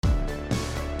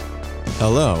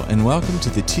Hello, and welcome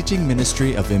to the teaching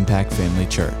ministry of Impact Family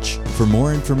Church. For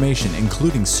more information,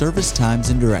 including service times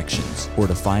and directions, or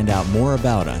to find out more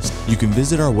about us, you can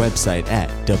visit our website at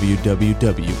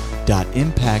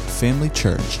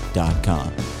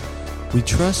www.impactfamilychurch.com. We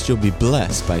trust you'll be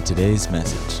blessed by today's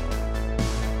message.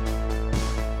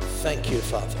 Thank you,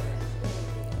 Father.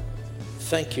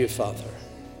 Thank you, Father.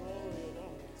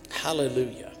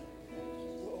 Hallelujah.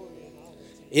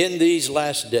 In these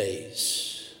last days,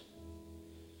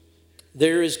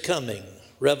 there is coming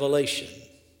revelation,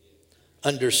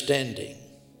 understanding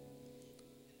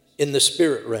in the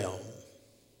spirit realm,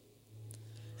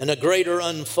 and a greater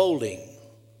unfolding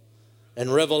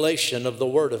and revelation of the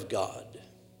Word of God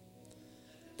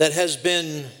that has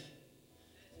been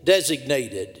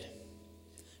designated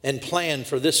and planned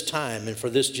for this time and for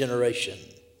this generation.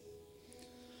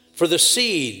 For the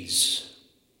seeds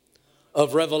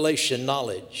of revelation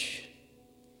knowledge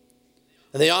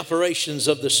and the operations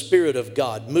of the Spirit of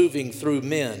God moving through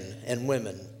men and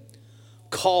women,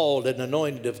 called and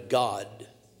anointed of God,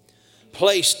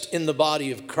 placed in the body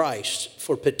of Christ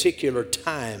for particular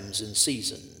times and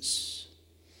seasons.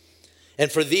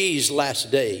 And for these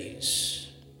last days,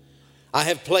 I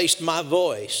have placed my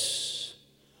voice,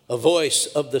 a voice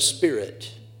of the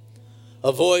Spirit,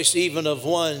 a voice even of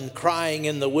one crying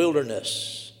in the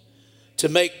wilderness to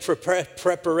make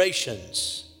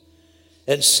preparations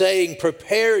and saying,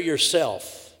 prepare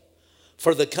yourself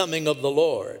for the coming of the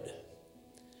Lord.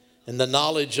 And the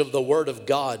knowledge of the Word of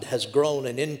God has grown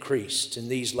and increased in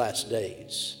these last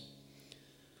days.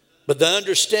 But the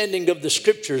understanding of the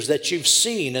Scriptures that you've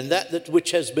seen and that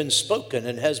which has been spoken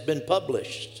and has been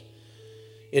published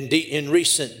in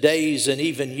recent days and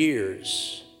even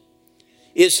years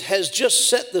has just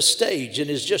set the stage and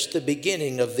is just the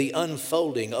beginning of the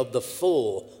unfolding of the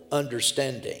full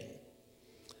understanding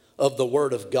of the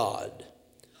Word of God,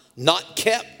 not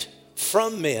kept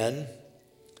from men,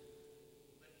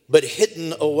 but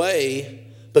hidden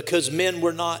away because men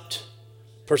were not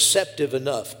perceptive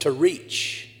enough to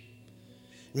reach.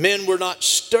 Men were not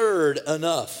stirred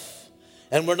enough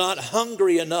and were not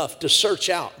hungry enough to search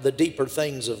out the deeper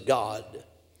things of God.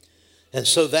 And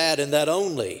so that and that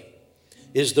only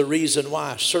is the reason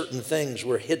why certain things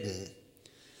were hidden.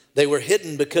 They were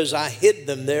hidden because I hid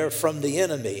them there from the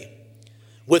enemy,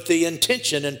 with the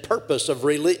intention and purpose of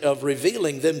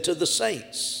revealing them to the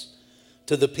saints,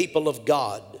 to the people of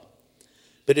God.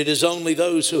 But it is only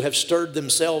those who have stirred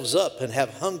themselves up and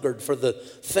have hungered for the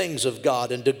things of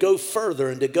God and to go further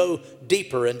and to go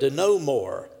deeper and to know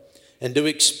more and to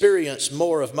experience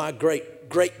more of my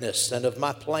greatness and of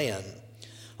my plan.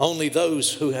 Only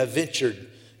those who have ventured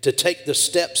to take the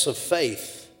steps of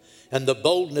faith and the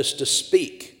boldness to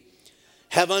speak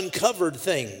have uncovered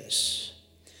things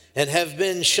and have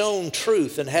been shown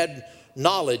truth and had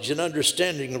knowledge and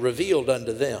understanding revealed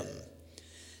unto them.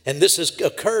 And this has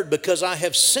occurred because I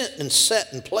have sent and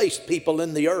set and placed people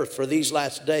in the earth for these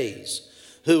last days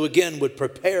who again would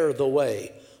prepare the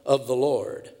way of the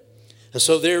Lord. And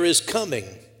so there is coming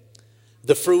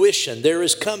the fruition, there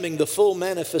is coming the full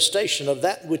manifestation of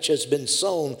that which has been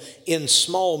sown in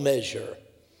small measure.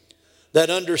 That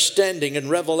understanding and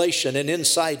revelation and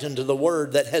insight into the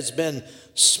Word that has been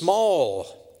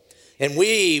small. And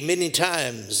we, many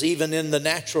times, even in the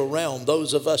natural realm,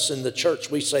 those of us in the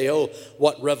church, we say, oh,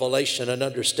 what revelation and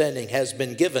understanding has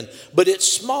been given. But it's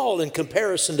small in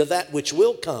comparison to that which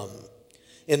will come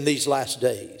in these last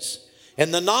days.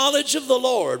 And the knowledge of the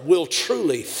Lord will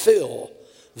truly fill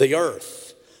the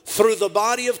earth through the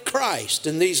body of Christ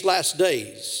in these last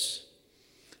days.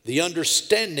 The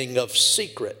understanding of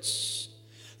secrets,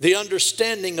 the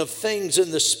understanding of things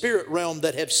in the spirit realm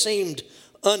that have seemed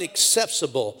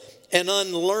inaccessible and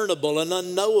unlearnable and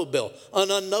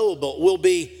unknowable will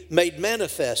be made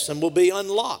manifest and will be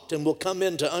unlocked and will come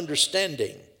into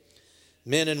understanding.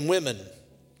 Men and women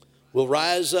will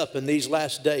rise up in these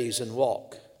last days and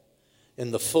walk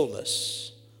in the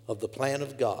fullness of the plan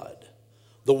of God.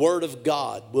 The Word of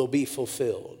God will be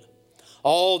fulfilled.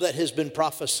 All that has been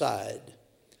prophesied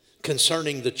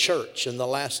concerning the church in the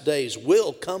last days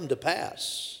will come to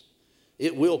pass.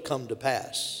 It will come to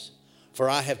pass. For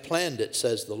I have planned it,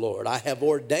 says the Lord. I have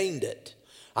ordained it.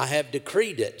 I have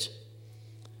decreed it.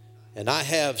 And I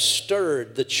have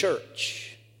stirred the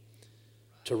church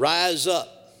to rise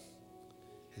up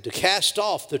and to cast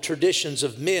off the traditions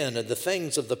of men and the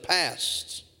things of the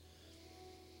past,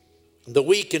 the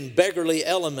weak and beggarly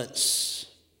elements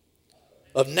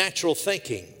of natural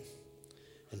thinking,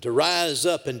 and to rise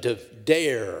up and to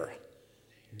dare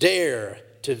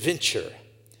to venture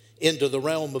into the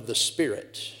realm of the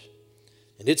Spirit.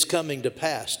 And it's coming to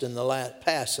pass in the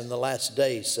last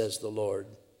days, says the Lord.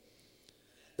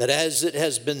 that as it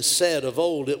has been said of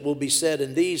old, it will be said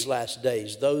in these last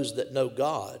days, those that know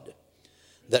God,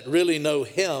 that really know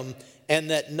Him, and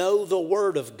that know the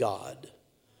Word of God,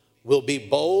 will be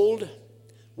bold,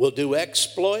 will do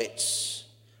exploits,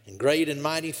 and great and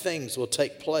mighty things will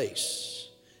take place.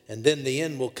 And then the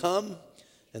end will come,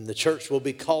 and the church will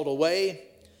be called away,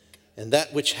 and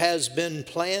that which has been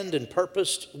planned and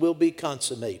purposed will be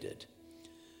consummated.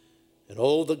 And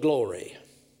oh, the glory,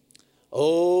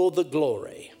 oh, the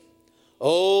glory,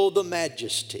 oh, the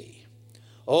majesty,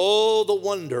 oh, the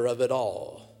wonder of it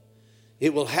all.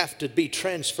 It will have to be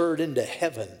transferred into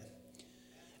heaven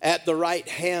at the right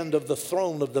hand of the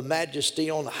throne of the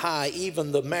majesty on high,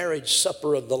 even the marriage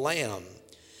supper of the Lamb.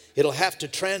 It'll have to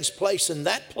transplace in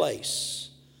that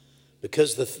place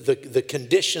because the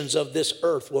conditions of this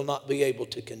earth will not be able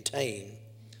to contain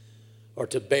or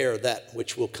to bear that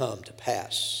which will come to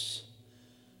pass.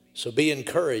 So be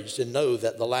encouraged and know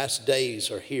that the last days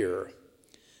are here,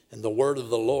 and the word of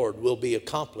the Lord will be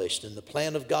accomplished, and the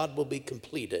plan of God will be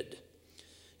completed.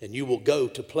 And you will go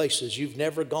to places you've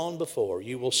never gone before.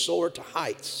 You will soar to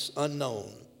heights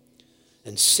unknown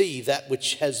and see that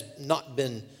which has not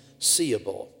been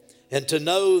seeable, and to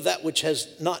know that which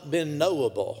has not been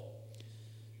knowable.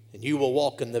 And you will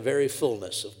walk in the very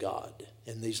fullness of God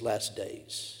in these last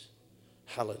days.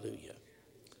 Hallelujah.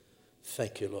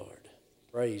 Thank you, Lord.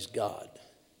 Praise God.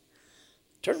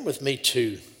 Turn with me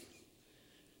to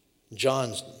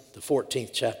John, the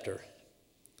 14th chapter.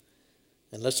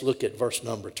 And let's look at verse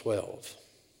number 12.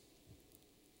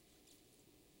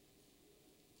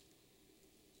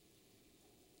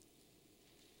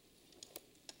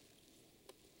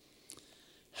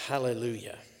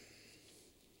 Hallelujah.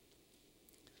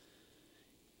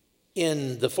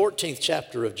 In the 14th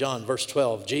chapter of John, verse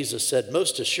 12, Jesus said,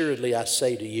 "Most assuredly I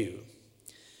say to you,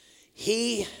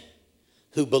 he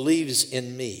who believes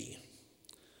in me,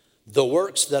 the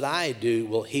works that I do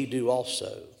will he do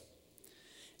also.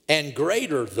 And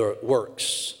greater the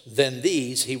works than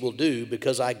these he will do,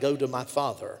 because I go to my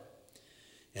Father.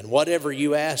 And whatever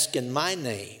you ask in my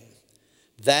name,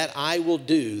 that I will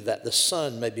do, that the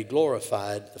Son may be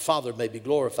glorified, the Father may be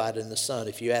glorified in the Son.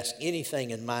 If you ask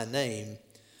anything in my name,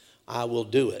 I will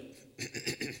do it."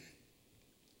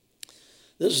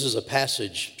 This is a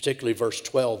passage, particularly verse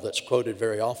 12, that's quoted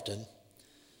very often.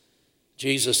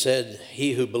 Jesus said,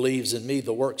 "He who believes in me,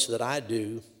 the works that I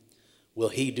do, will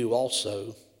he do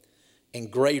also. And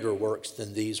greater works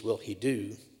than these will he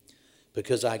do,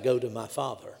 because I go to my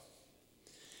Father."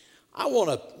 I want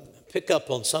to pick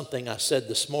up on something I said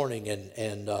this morning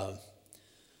and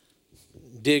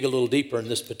dig a little deeper in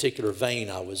this particular vein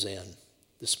I was in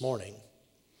this morning.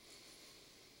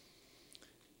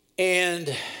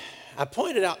 And I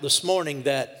pointed out this morning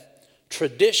that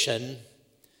tradition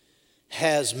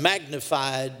has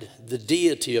magnified the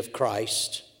deity of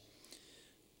Christ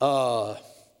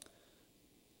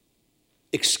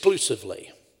exclusively.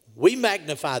 We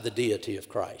magnify the deity of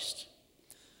Christ,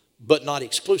 but not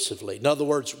exclusively. In other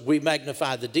words, we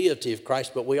magnify the deity of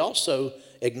Christ, but we also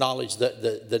acknowledge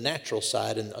the natural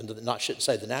side, and not shouldn't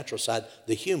say the natural side,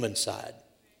 the human side,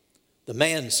 the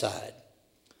man side.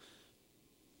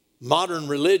 Modern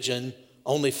religion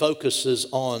only focuses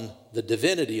on the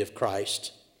divinity of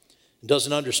Christ,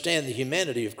 doesn't understand the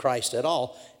humanity of Christ at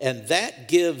all, and that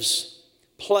gives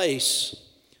place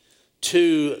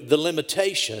to the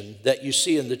limitation that you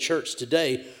see in the church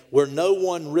today, where no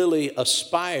one really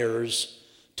aspires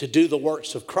to do the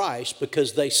works of Christ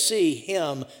because they see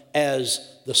him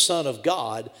as the Son of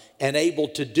God and able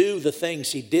to do the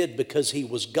things he did because he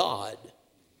was God.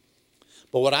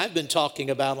 But what I've been talking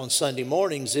about on Sunday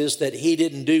mornings is that he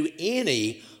didn't do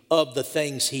any of the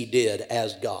things he did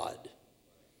as God.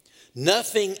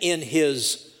 Nothing in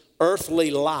his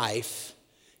earthly life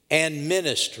and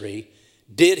ministry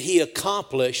did he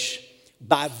accomplish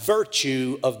by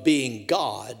virtue of being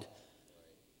God.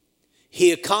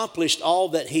 He accomplished all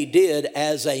that he did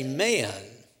as a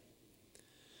man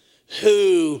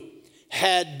who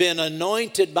had been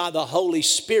anointed by the Holy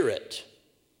Spirit.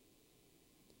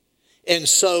 And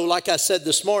so, like I said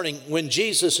this morning, when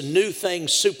Jesus knew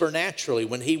things supernaturally,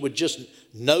 when he would just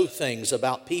know things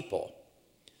about people,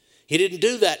 he didn't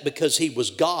do that because he was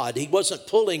God. He wasn't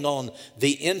pulling on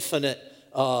the infinite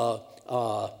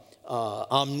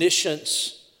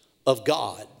omniscience of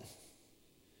God.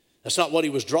 That's not what he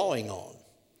was drawing on.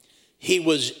 He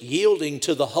was yielding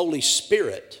to the Holy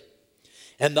Spirit,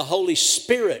 and the Holy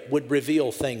Spirit would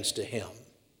reveal things to him.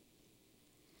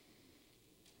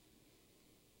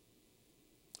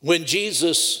 When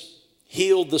Jesus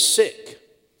healed the sick,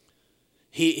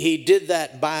 he did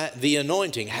that by the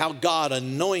anointing, how God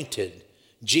anointed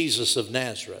Jesus of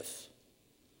Nazareth.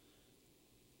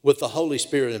 with the Holy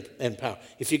Spirit and power.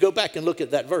 If you go back and look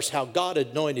at that verse, how God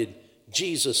anointed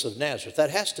Jesus of Nazareth, that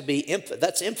has to be,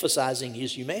 that's emphasizing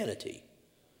his humanity.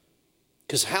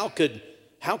 Because how could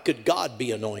God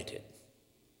be anointed?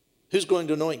 Who's going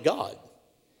to anoint God?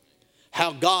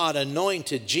 How God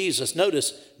anointed Jesus.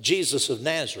 Notice, Jesus of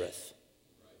Nazareth.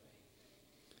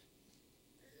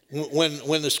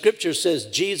 When the scripture says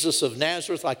Jesus of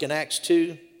Nazareth, like in Acts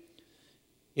 2,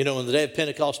 you know, on the day of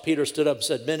Pentecost, Peter stood up and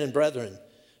said, "Men and brethren,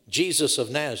 Jesus of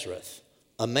Nazareth,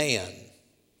 a man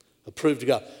approved of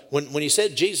God." When he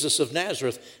said Jesus of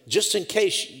Nazareth, just in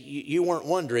case you weren't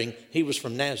wondering, he was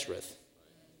from Nazareth.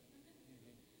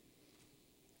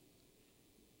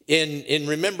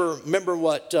 Remember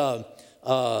what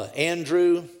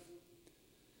Andrew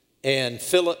and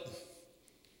Philip,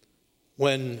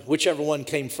 whichever one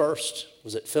came first,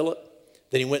 was it Philip?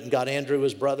 Then he went and got Andrew,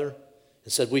 his brother,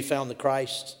 and said, "We found the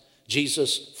Christ,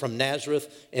 Jesus from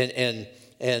Nazareth." And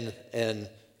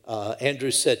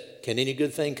Andrew said, "Can any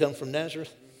good thing come from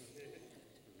Nazareth?"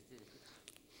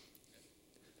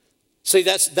 See,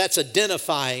 that's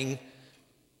identifying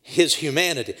his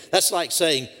humanity. That's like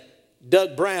saying,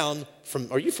 Doug Brown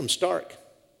are you from Stark?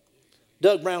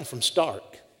 Doug Brown from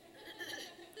Stark.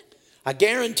 I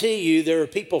guarantee you there are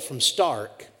people from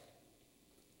Stark.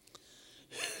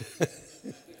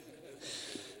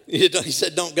 He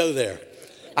said, "Don't go there."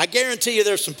 I guarantee you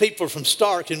there's some people from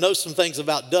Stark who know some things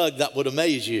about Doug that would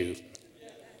amaze you.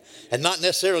 And not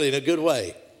necessarily in a good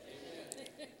way.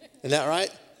 Isn't that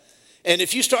right? And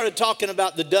if you started talking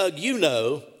about the Doug you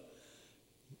know,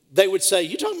 they would say,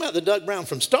 "You talking about the Doug Brown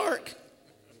from Stark?"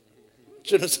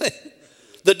 Shouldn't I say?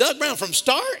 The Doug Brown from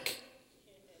Stark?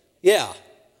 Yeah.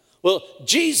 Well,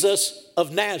 Jesus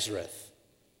of Nazareth.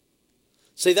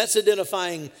 See, that's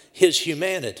identifying his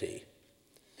humanity.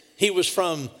 He was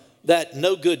from that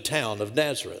no good town of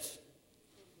Nazareth.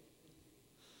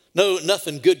 No,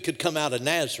 nothing good could come out of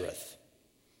Nazareth.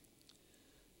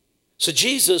 So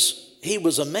Jesus, he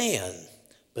was a man,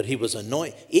 but he was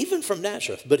anointed, even from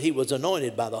Nazareth, but he was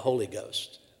anointed by the Holy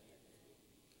Ghost.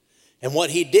 And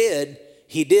what he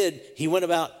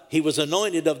was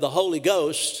anointed of the Holy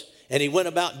Ghost, and he went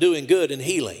about doing good and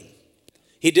healing.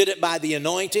 He did it by the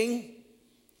anointing,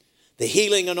 the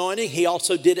healing anointing. He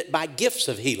also did it by gifts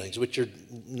of healings, which are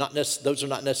those are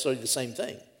not necessarily the same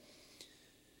thing.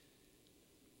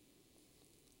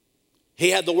 He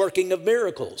had the working of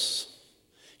miracles.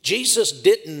 Jesus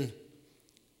didn't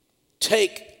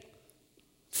take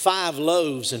 5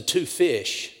 loaves and 2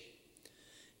 fish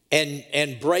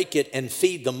and break it and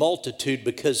feed the multitude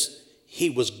because he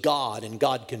was God and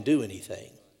God can do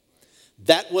anything.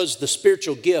 That was the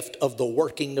spiritual gift of the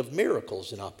working of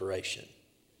miracles in operation.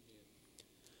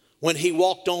 When he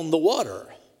walked on the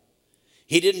water,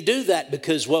 he didn't do that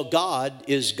because, well, God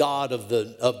is God of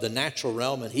the natural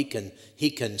realm and he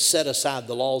can set aside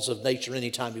the laws of nature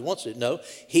anytime he wants to. No,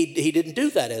 he didn't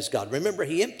do that as God. Remember,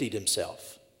 he emptied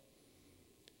himself.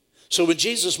 So when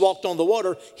Jesus walked on the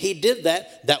water, he did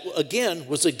that. That, again,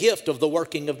 was a gift of the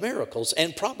working of miracles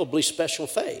and probably special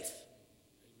faith.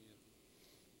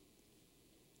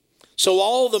 So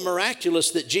all the miraculous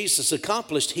that Jesus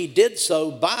accomplished, he did so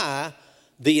by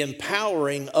the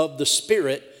empowering of the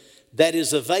Spirit that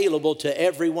is available to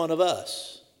every one of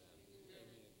us.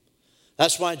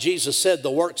 That's why Jesus said,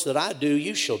 "The works that I do,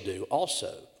 you shall do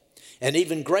also, and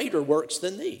even greater works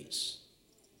than these."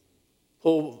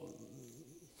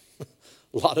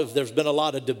 Well, there's been a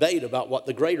lot of debate about what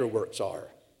the greater works are.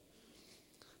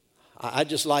 I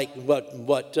just like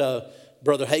what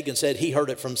Brother Hagin said. He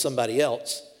heard it from somebody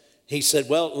else. He said,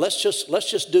 "Well, let's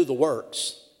just do the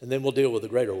works, and then we'll deal with the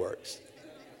greater works.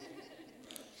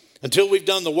 Until we've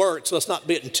done the works, let's not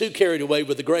be getting too carried away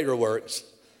with the greater works."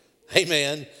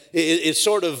 Amen. It's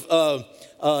sort of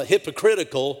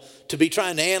hypocritical to be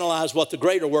trying to analyze what the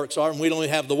greater works are, and we don't even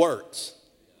have the works.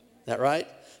 Is that right?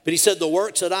 But he said, "The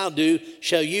works that I'll do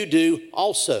shall you do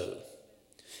also."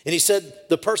 And he said,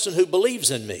 "The person who believes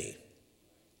in me."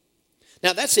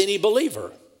 Now that's any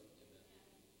believer.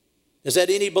 Is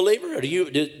that any believer? Or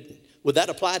would that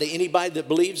apply to anybody that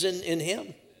believes in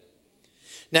him?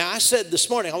 Now I said this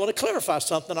morning, I want to clarify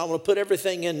something. I want to put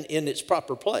everything in its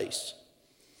proper place.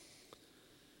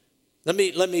 Let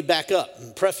me back up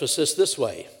and preface this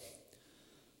way.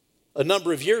 A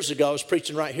number of years ago, I was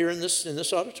preaching right here in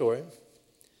this auditorium.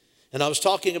 And I was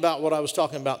talking about what I was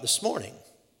talking about this morning,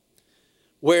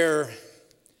 where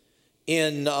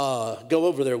go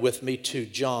over there with me to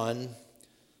John,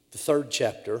 the 3rd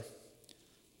chapter.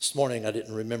 This morning I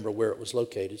didn't remember where it was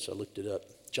located, so I looked it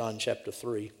up. John chapter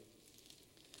 3.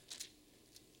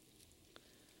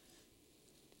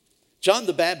 John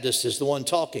the Baptist is the one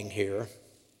talking here.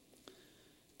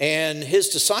 And his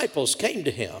disciples came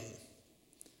to him.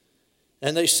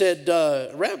 And they said,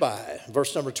 Rabbi,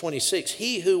 verse number 26,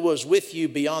 he who was with you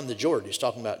beyond the Jordan, he's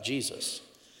talking about Jesus,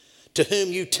 to whom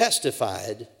you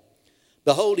testified,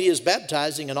 behold, he is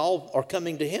baptizing and all are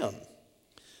coming to him.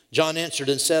 John answered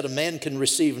and said, a man can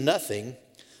receive nothing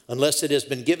unless it has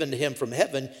been given to him from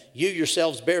heaven. You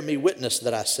yourselves bear me witness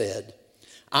that I said,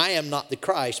 I am not the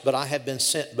Christ, but I have been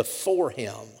sent before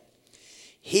him.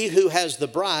 He who has the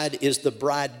bride is the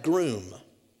bridegroom.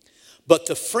 But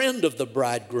the friend of the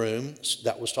bridegroom,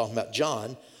 that was talking about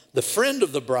John, the friend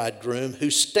of the bridegroom who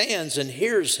stands and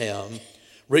hears him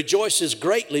rejoices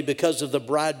greatly because of the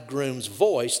bridegroom's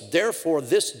voice. Therefore,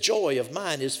 this joy of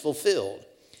mine is fulfilled.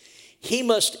 He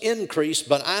must increase,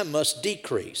 but I must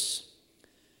decrease.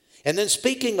 And then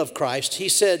speaking of Christ, he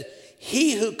said,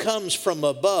 he who comes from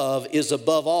above is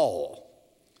above all.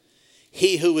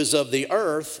 He who is of the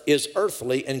earth is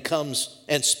earthly and comes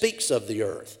and speaks of the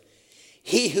earth.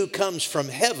 He who comes from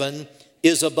heaven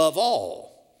is above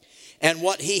all. And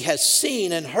what he has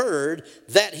seen and heard,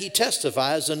 that he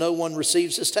testifies, and no one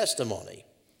receives his testimony.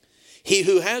 He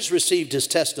who has received his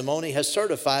testimony has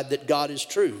certified that God is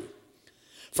true.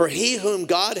 For he whom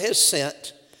God has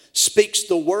sent speaks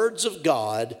the words of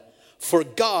God, for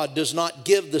God does not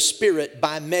give the Spirit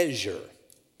by measure.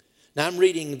 Now I'm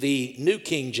reading the New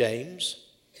King James.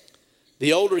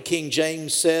 The older King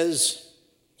James says,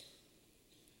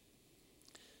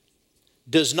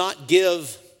 does not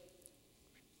give,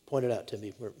 point it out to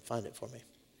me, find it for me.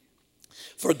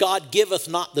 For God giveth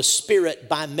not the Spirit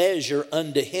by measure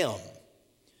unto him.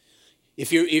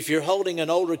 If you're holding an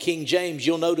older King James,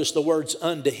 you'll notice the words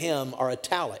unto him are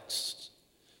italics.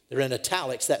 They're in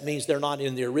italics. That means they're not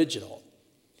in the original.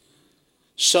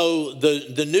 So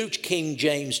the New King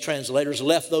James translators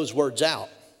left those words out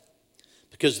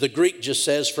because the Greek just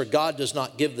says, for God does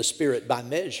not give the Spirit by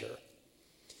measure.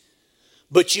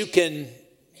 But you can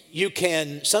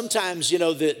sometimes,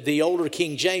 the older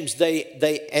King James,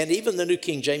 they and even the New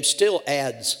King James still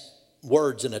adds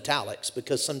words in italics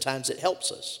because sometimes it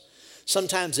helps us.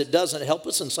 Sometimes it doesn't help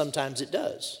us and sometimes it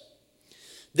does.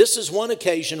 This is one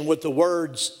occasion with the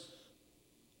words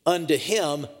unto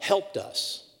him helped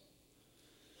us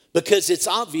because it's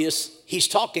obvious he's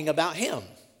talking about him.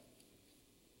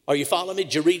 Are you following me?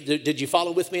 Did you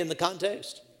follow with me in the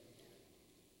context?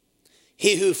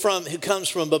 He who comes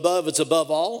from above is above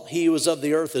all. He who is of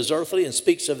the earth is earthly and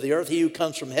speaks of the earth. He who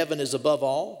comes from heaven is above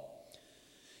all.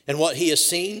 And what he has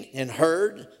seen and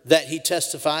heard, that he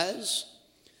testifies.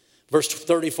 Verse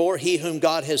 34, he whom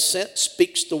God has sent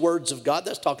speaks the words of God.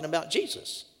 That's talking about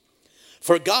Jesus.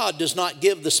 For God does not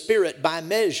give the Spirit by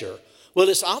measure. Well,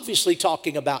 it's obviously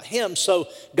talking about him, so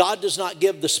God does not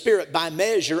give the Spirit by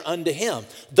measure unto him.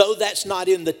 Though that's not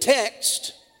in the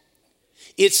text,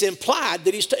 it's implied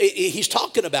that he's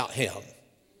talking about him.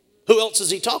 Who else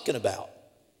is he talking about?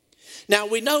 Now,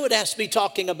 we know it has to be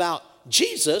talking about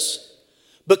Jesus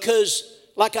because,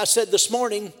 like I said this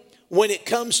morning, when it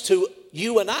comes to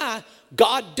you and I,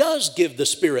 God does give the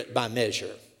Spirit by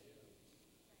measure.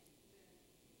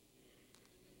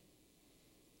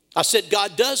 I said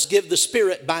God does give the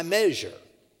Spirit by measure.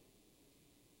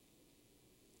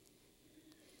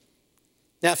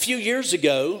 Now, a few years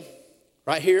ago,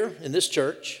 right here in this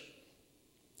church,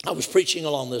 I was preaching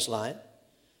along this line.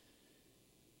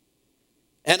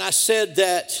 And I said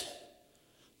that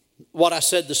what I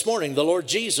said this morning, the Lord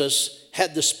Jesus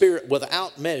had the Spirit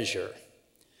without measure.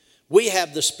 We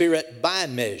have the Spirit by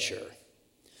measure.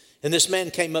 And this man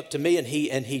came up to me and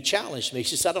he challenged me.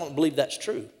 He said, I don't believe that's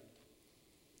true.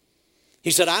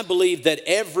 He said, I believe that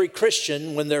every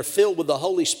Christian, when they're filled with the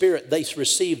Holy Spirit, they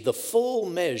receive the full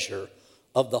measure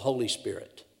of the Holy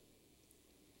Spirit.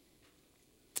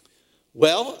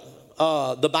 Well,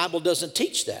 the Bible doesn't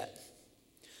teach that.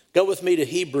 Go with me to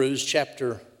Hebrews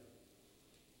chapter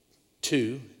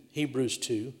 2. Hebrews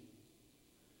 2.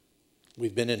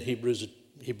 We've been in Hebrews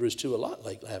 2 a lot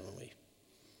lately, haven't we?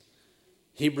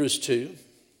 Hebrews 2,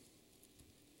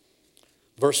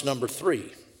 verse number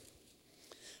 3.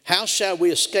 How shall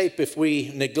we escape if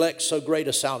we neglect so great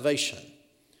a salvation,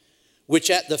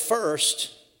 which at the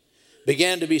first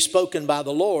began to be spoken by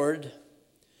the Lord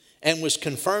and was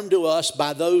confirmed to us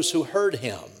by those who heard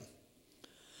him,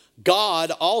 God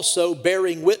also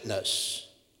bearing witness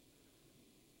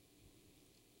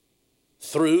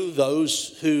through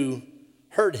those who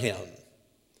heard him.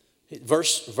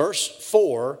 Verse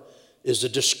 4 is a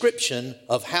description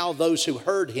of how those who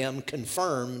heard him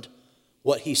confirmed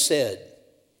what he said.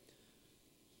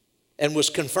 And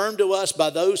was confirmed to us by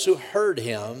those who heard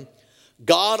him,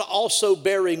 God also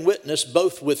bearing witness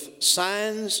both with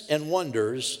signs and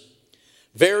wonders,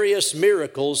 various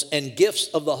miracles and gifts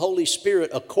of the Holy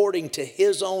Spirit according to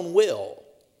his own will.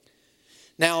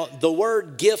 Now, the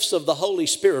word gifts of the Holy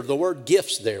Spirit, the word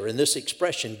gifts there in this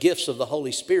expression, gifts of the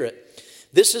Holy Spirit,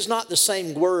 this is not the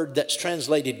same word that's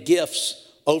translated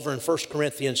gifts over in 1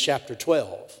 Corinthians chapter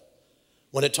 12.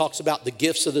 When it talks about the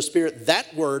gifts of the Spirit,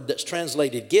 that word that's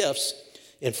translated gifts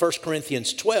in 1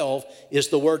 Corinthians 12 is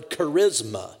the word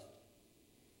charisma.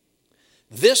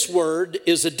 This word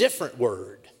is a different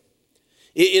word.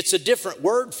 It's a different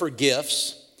word for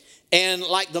gifts. And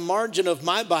like the margin of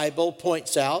my Bible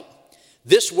points out,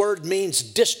 this word means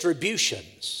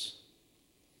distributions.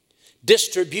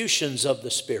 Distributions of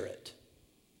the Spirit.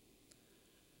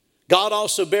 God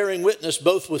also bearing witness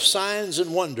both with signs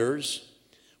and wonders,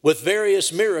 with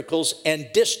various miracles and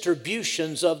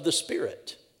distributions of the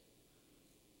Spirit,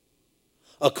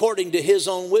 according to his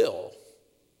own will.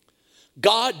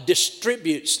 God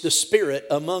distributes the Spirit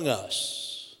among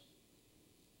us.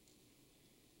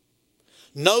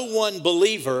 No one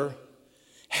believer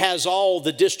has all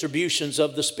the distributions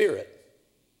of the Spirit.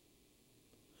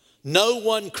 No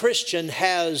one Christian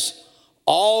has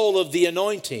all of the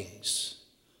anointings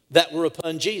that were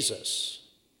upon Jesus.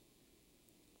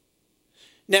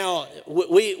 Now,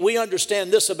 we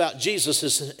understand this about Jesus,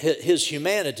 his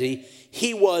humanity.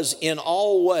 He was in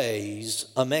all ways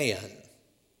a man.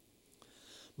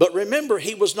 But remember,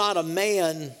 he was not a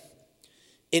man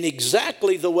in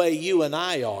exactly the way you and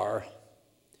I are.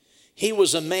 He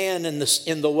was a man in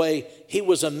the way, he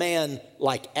was a man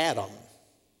like Adam.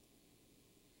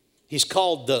 He's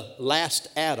called the last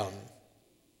Adam.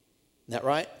 Isn't that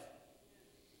right?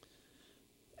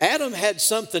 Adam had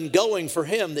something going for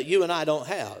him that you and I don't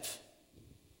have.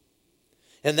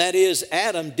 And that is,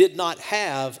 Adam did not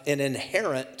have an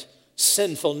inherent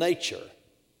sinful nature.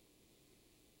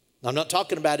 I'm not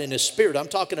talking about in his spirit. I'm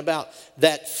talking about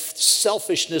that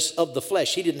selfishness of the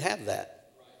flesh. He didn't have that.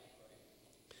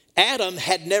 Adam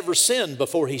had never sinned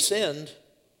before he sinned.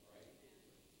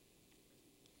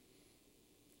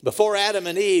 Before Adam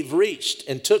and Eve reached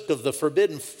and took of the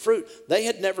forbidden fruit, they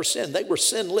had never sinned. They were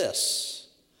sinless.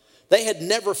 They had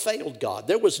never failed God.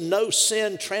 There was no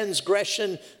sin,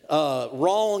 transgression,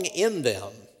 wrong in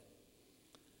them.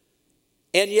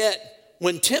 And yet,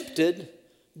 when tempted,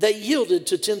 they yielded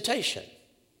to temptation.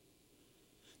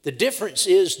 The difference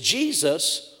is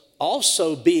Jesus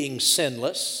also being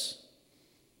sinless.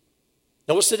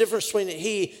 Now, what's the difference between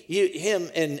him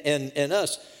and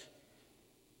us?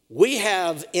 We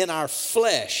have in our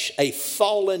flesh a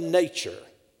fallen nature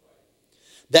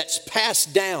that's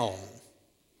passed down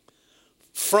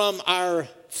from our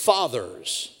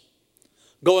fathers,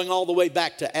 going all the way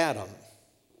back to Adam.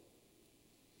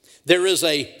 There is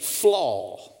a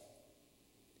flaw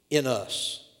in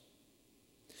us.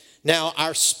 Now,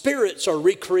 our spirits are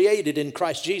recreated in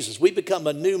Christ Jesus. We become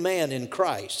a new man in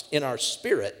Christ, in our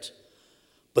spirit.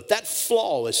 But that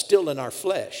flaw is still in our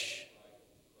flesh.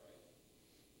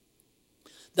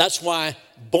 That's why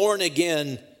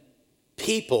born-again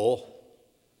people,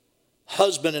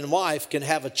 husband and wife, can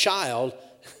have a child,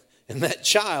 and that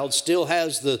child still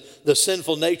has the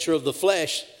sinful nature of the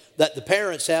flesh that the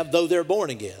parents have, though they're born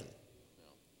again.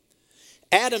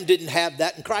 Adam didn't have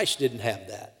that, and Christ didn't have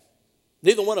that.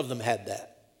 Neither one of them had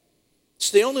that.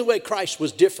 It's the only way Christ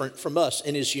was different from us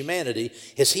in his humanity,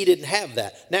 is he didn't have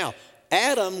that. Now,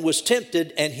 Adam was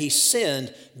tempted and he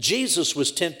sinned. Jesus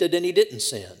was tempted and he didn't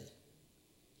sin.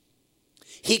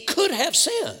 He could have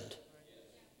sinned.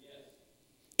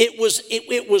 It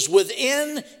was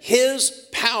within his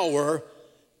power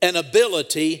and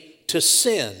ability to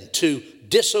sin, to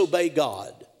disobey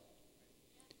God.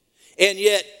 And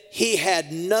yet, he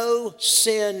had no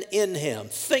sin in him.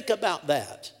 Think about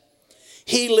that.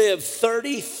 He lived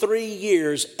 33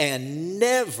 years and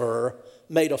never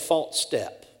made a false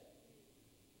step.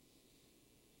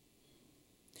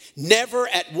 Never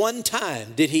at one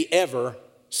time did he ever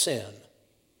sin.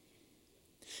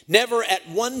 Never at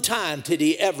one time did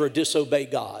he ever disobey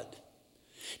God.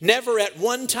 Never at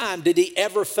one time did he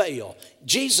ever fail.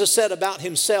 Jesus said about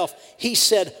himself, he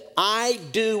said, I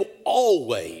do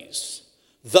always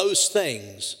those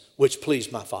things which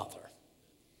please my Father.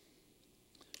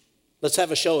 Let's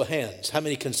have a show of hands. How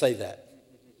many can say that?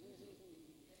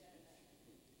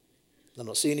 I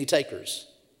don't see any takers.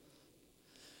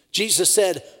 Jesus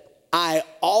said, I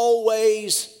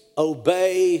always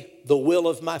obey the will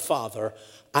of my Father.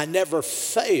 I never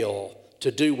fail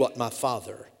to do what my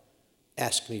Father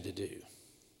asked me to do.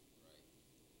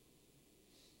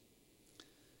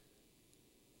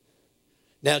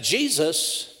 Now,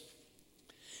 Jesus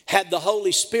had the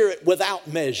Holy Spirit without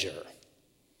measure.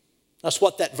 That's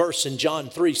what that verse in John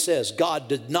 3 says. God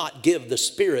did not give the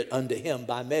Spirit unto him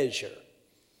by measure.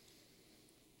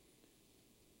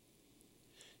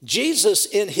 Jesus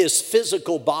in his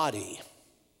physical body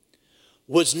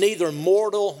was neither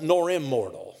mortal nor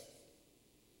immortal.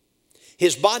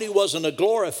 His body wasn't a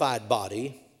glorified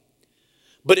body,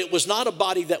 but it was not a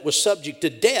body that was subject to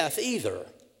death either,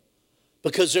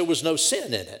 because there was no sin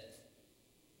in it.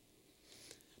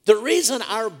 The reason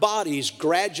our bodies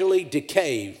gradually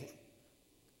decay,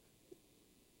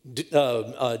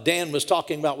 Dan was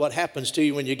talking about what happens to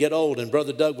you when you get old, and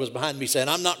Brother Doug was behind me saying,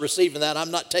 I'm not receiving that,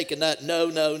 I'm not taking that. No,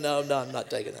 I'm not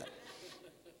taking that.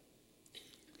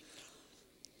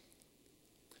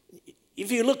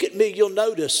 If you look at me, you'll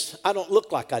notice I don't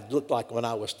look like I looked like when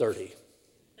I was 30.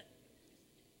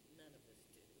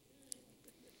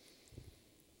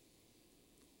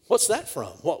 What's that from?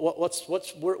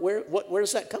 Where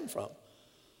does that come from?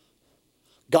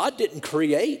 God didn't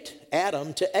create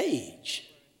Adam to age.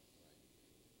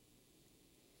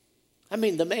 I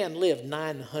mean, the man lived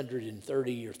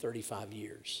 930 or 35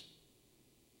 years.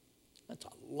 That's a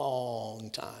long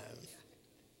time.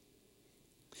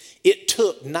 It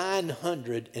took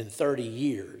 930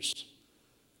 years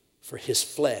for his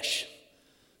flesh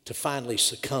to finally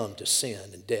succumb to sin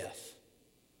and death.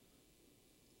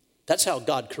 That's how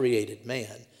God created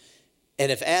man.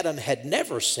 And if Adam had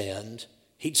never sinned,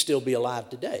 he'd still be alive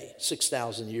today,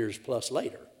 6,000 years plus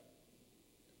later.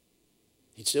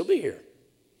 He'd still be here.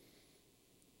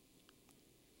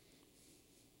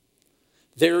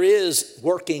 There is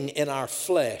working in our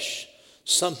flesh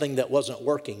something that wasn't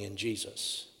working in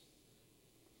Jesus.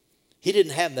 He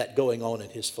didn't have that going on in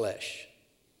his flesh.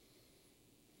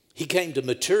 He came to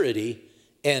maturity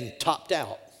and topped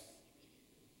out.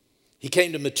 He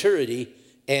came to maturity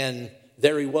and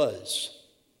there he was.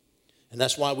 And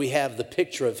that's why we have the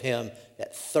picture of him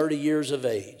at 30 years of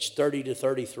age, 30 to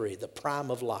 33, the prime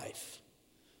of life.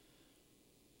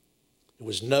 There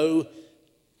was no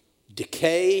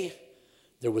decay.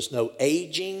 There was no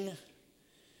aging.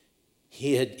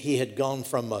 He had gone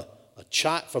from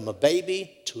a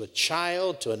baby to a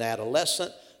child to an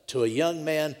adolescent to a young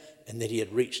man, and then he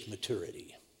had reached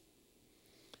maturity.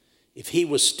 If he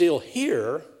was still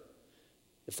here,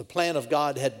 if the plan of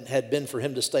God had been for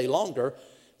him to stay longer,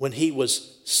 when he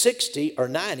was 60 or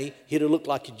 90, he'd have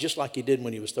looked just like he did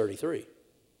when he was 33.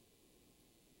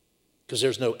 Because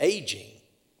there's no aging.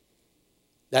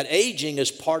 That aging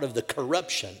is part of the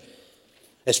corruption.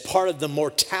 It's part of the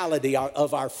mortality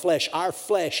of our flesh. Our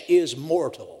flesh is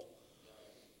mortal.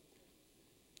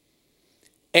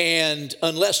 And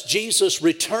unless Jesus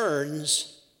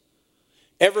returns,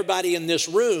 everybody in this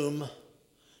room,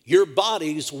 your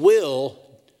bodies will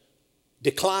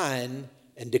decline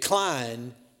and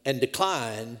decline and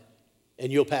decline,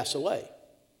 and you'll pass away.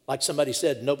 Like somebody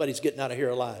said, nobody's getting out of here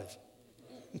alive.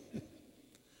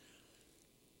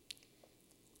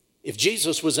 If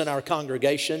Jesus was in our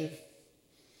congregation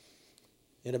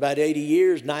in about 80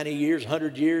 years, 90 years,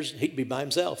 100 years, he'd be by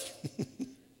himself.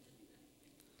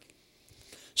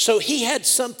 So he had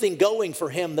something going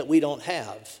for him that we don't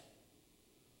have.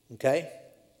 Okay?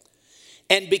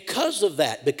 And because of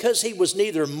that, because he was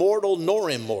neither mortal nor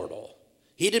immortal,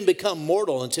 he didn't become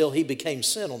mortal until he became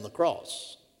sin on the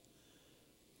cross.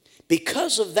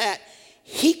 Because of that,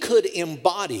 he could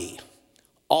embody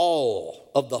all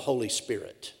of the Holy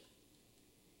Spirit.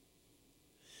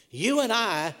 You and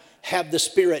I have the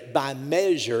Spirit by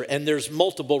measure, and there's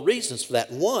multiple reasons for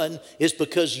that. One is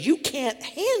because you can't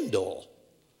handle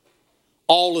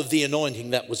all of the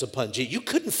anointing that was upon Jesus. You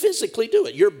couldn't physically do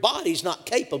it. Your body's not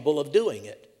capable of doing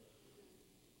it.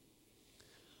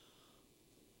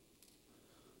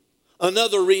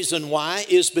 Another reason why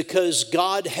is because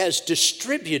God has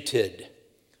distributed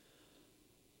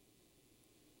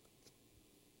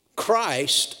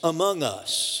Christ among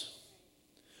us.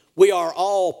 We are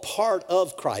all part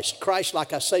of Christ. Christ,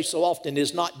 like I say so often,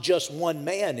 is not just one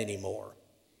man anymore.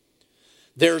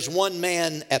 There's one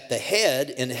man at the head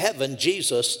in heaven,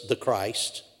 Jesus the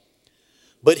Christ,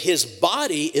 but his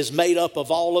body is made up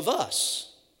of all of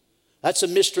us. That's a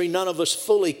mystery none of us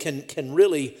can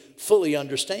really fully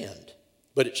understand,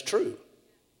 but it's true.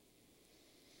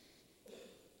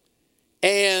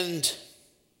 And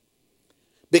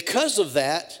because of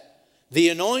that, the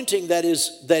anointing that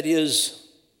is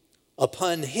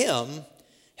upon him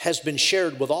has been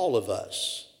shared with all of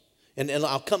us. And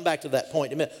I'll come back to that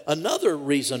point in a minute. Another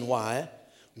reason why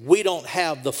we don't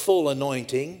have the full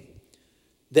anointing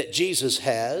that Jesus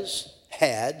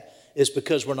had is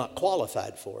because we're not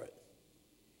qualified for it.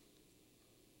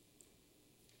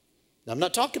 Now, I'm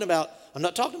not talking about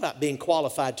talking about being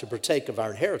qualified to partake of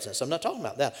our inheritance. I'm not talking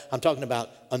about that. I'm talking about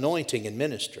anointing in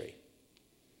ministry.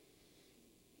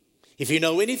 If you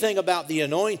know anything about the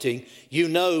anointing, you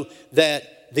know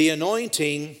that the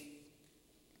anointing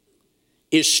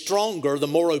is stronger the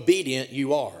more obedient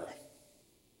you are.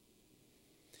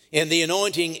 And the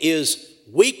anointing is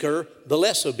weaker the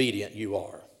less obedient you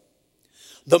are.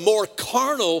 The more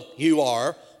carnal you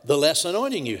are, the less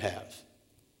anointing you have.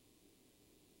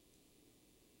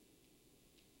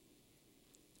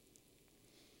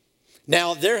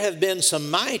 Now, there have been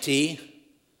some mighty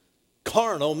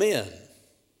carnal men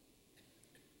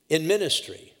in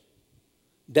ministry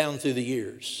down through the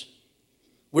years.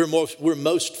 We're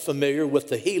most familiar with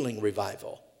the healing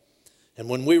revival. And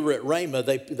when we were at Rhema,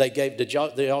 did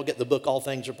y'all get the book All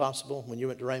Things Are Possible when you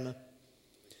went to Rhema?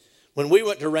 When we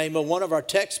went to Rhema, one of our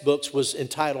textbooks was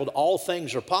entitled All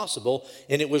Things Are Possible,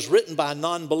 and it was written by a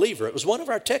non-believer. It was one of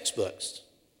our textbooks.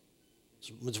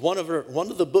 It was one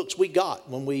of the books we got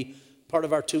when part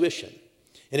of our tuition.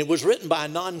 And it was written by a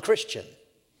non-Christian.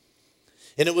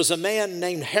 And it was a man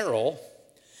named Harold,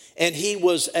 and he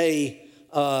was a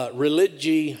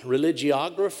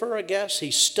religiographer, I guess.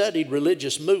 He studied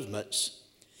religious movements.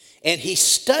 And he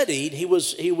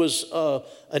was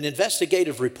an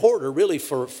investigative reporter really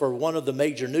for one of the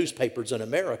major newspapers in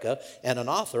America and an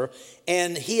author.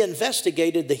 And he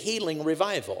investigated the healing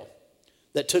revival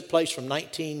that took place from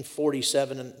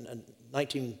 1947 and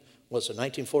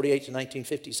 1948 to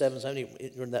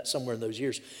 1957, somewhere in those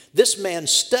years. This man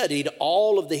studied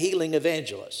all of the healing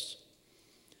evangelists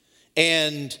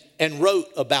and wrote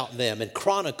about them and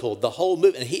chronicled the whole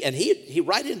movement. And he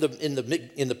right in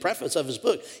the preface of his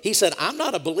book, he said, "I'm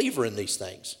not a believer in these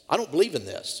things. I don't believe in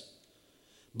this."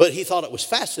 But he thought it was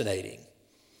fascinating.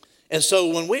 And so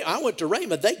when I went to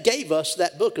Rhema, they gave us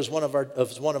that book as one of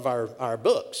our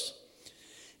books.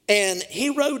 And he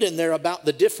wrote in there about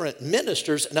the different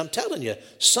ministers, and I'm telling you,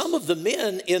 some of the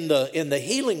men in the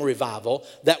healing revival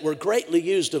that were greatly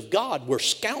used of God were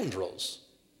scoundrels.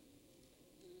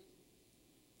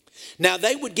 Now,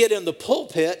 they would get in the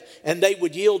pulpit and they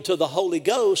would yield to the Holy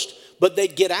Ghost, but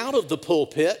they'd get out of the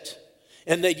pulpit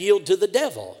and they'd yield to the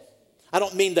devil. I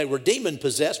don't mean they were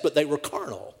demon-possessed, but they were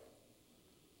carnal.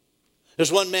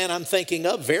 There's one man I'm thinking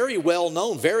of, very well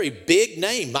known, very big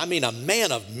name. I mean, a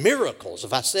man of miracles.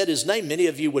 If I said his name, many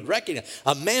of you would recognize.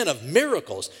 A man of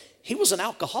miracles. He was an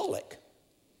alcoholic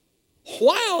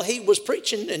while he was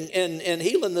preaching and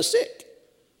healing the sick.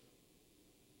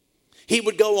 He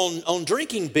would go on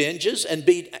drinking binges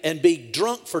and be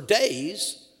drunk for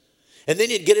days. And then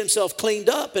he'd get himself cleaned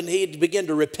up and he'd begin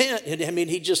to repent. And I mean,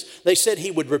 they said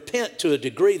he would repent to a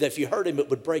degree that if you heard him, it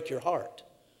would break your heart.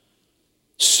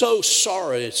 So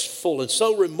sorrowful and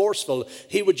so remorseful,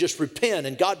 he would just repent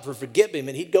and God would forgive him,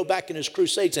 and he'd go back in his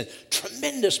crusades and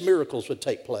tremendous miracles would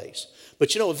take place.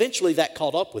 But eventually that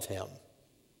caught up with him.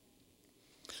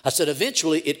 I said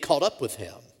eventually it caught up with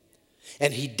him,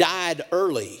 and he died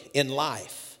early in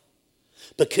life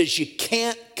because you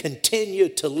can't continue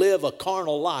to live a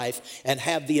carnal life and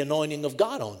have the anointing of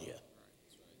God on you.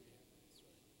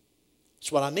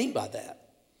 That's what I mean by that.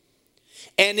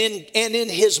 And in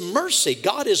his mercy,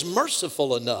 God is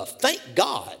merciful enough. Thank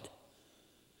God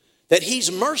that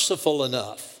he's merciful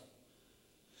enough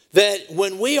that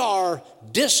when we are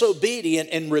disobedient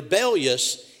and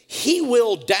rebellious, he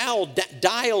will dial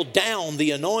down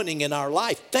the anointing in our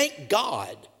life. Thank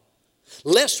God.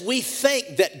 Lest we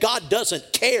think that God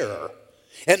doesn't care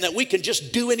and that we can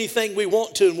just do anything we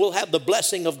want to and we'll have the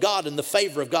blessing of God and the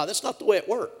favor of God. That's not the way it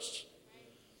works.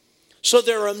 So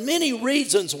there are many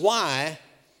reasons why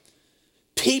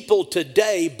people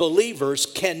today, believers,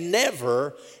 can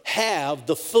never have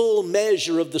the full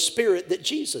measure of the Spirit that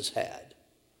Jesus had.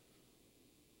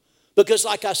 Because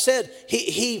like I said,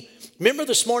 remember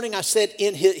this morning I said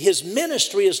his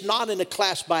ministry is not in a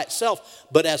class by itself,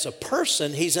 but as a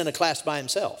person, he's in a class by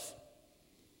himself.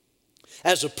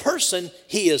 As a person,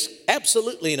 he is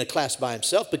absolutely in a class by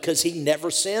himself because he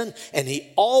never sinned and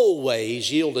he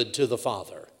always yielded to the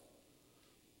Father.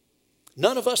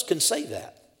 None of us can say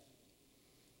that.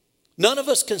 None of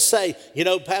us can say,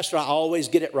 Pastor, I always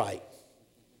get it right.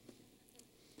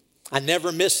 I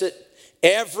never miss it.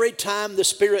 Every time the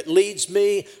Spirit leads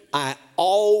me, I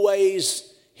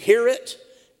always hear it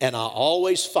and I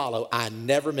always follow. I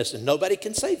never miss it. Nobody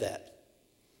can say that.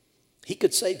 He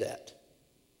could say that.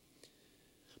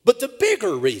 But the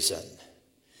bigger reason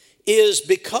is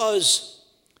because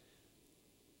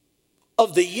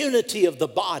of the unity of the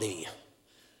body.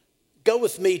 Go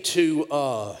with me to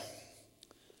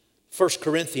 1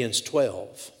 Corinthians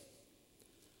 12.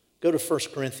 Go to 1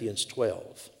 Corinthians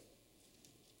 12.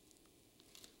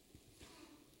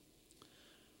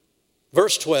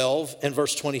 Verse 12 and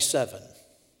verse 27.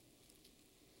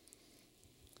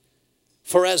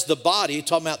 For as the body,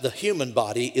 talking about the human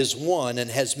body, is one and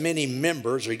has many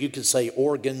members, or you could say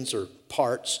organs or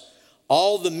parts,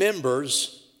 all the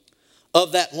members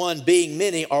of that one being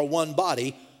many are one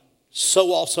body,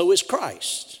 so also is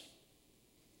Christ.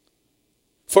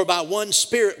 For by one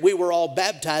Spirit we were all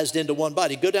baptized into one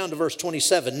body. Go down to verse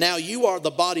 27. Now you are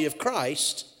the body of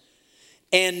Christ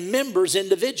and members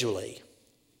individually.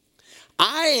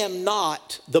 I am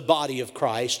not the body of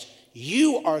Christ.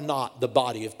 You are not the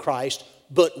body of Christ,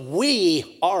 but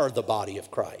we are the body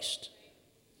of Christ.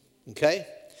 Okay?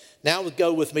 Now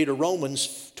go with me to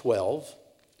Romans 12.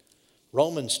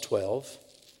 Romans 12.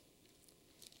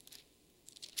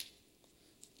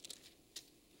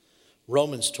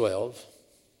 Romans 12.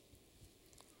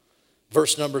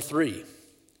 Verse number 3.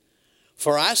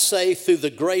 For I say through the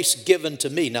grace given to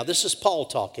me. Now this is Paul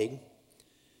talking.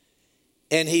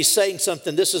 And he's saying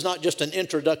something. This is not just an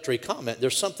introductory comment.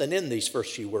 There's something in these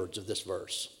first few words of this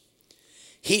verse.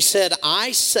 He said,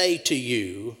 I say to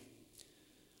you,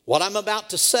 what I'm about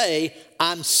to say,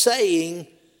 I'm saying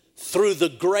through the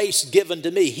grace given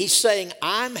to me. He's saying,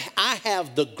 I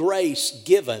have the grace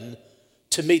given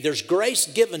to me. There's grace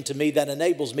given to me that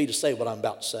enables me to say what I'm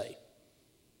about to say.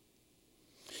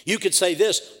 You could say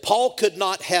this, Paul could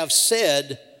not have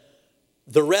said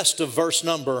the rest of verse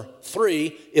number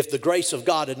 3 if the grace of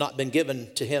God had not been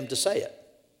given to him to say it.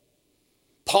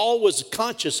 Paul was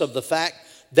conscious of the fact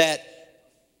that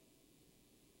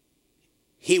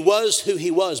he was who he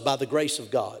was by the grace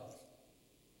of God.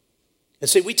 And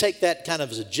see, we take that kind of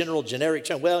as a general, generic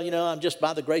term. Well, I'm just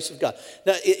by the grace of God.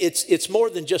 Now, it's more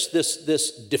than just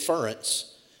this deference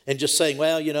and just saying,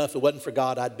 well, if it wasn't for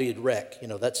God, I'd be a wreck.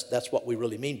 That's what we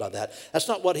really mean by that. That's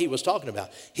not what he was talking about.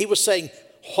 He was saying,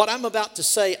 what I'm about to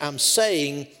say, I'm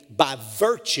saying by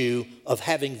virtue of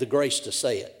having the grace to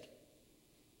say it.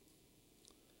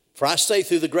 For I say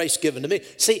through the grace given to me.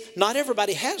 See, not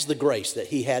everybody has the grace that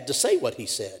he had to say what he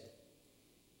said.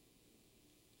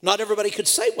 Not everybody could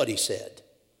say what he said.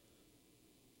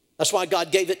 That's why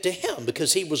God gave it to him,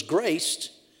 because he was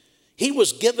graced. He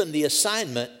was given the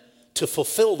assignment to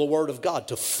fulfill the word of God,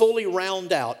 to fully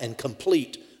round out and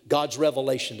complete God's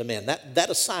revelation to man. That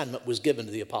assignment was given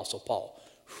to the Apostle Paul.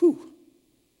 Whew.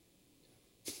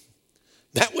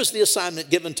 That was the assignment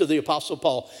given to the Apostle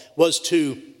Paul, was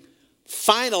to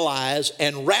finalize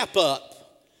and wrap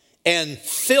up and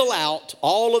fill out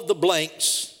all of the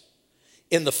blanks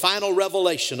in the final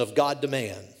revelation of God to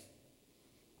man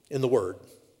in the Word.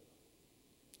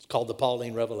 It's called the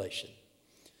Pauline revelation.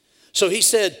 So he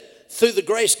said, through the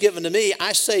grace given to me,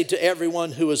 I say to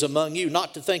everyone who is among you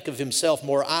not to think of himself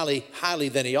more highly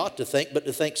than he ought to think, but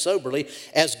to think soberly,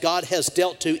 as God has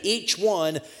dealt to each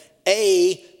one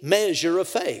a measure of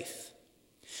faith.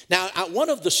 Now, one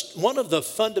of the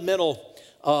fundamental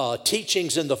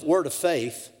teachings in the Word of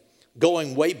Faith,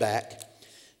 going way back,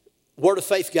 Word of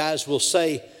Faith guys will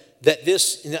say that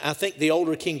this, I think the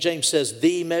older King James says,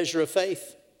 the measure of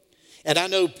faith. And I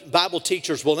know Bible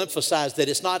teachers will emphasize that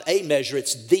it's not a measure,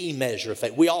 it's the measure of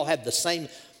faith. We all have the same.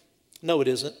 No, it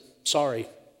isn't. Sorry.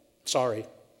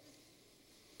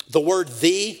 The word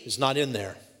the is not in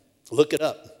there. Look it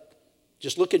up.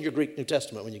 Just look in your Greek New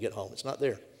Testament when you get home. It's not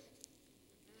there.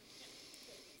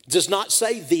 It does not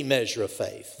say the measure of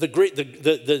faith. The Greek,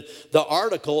 the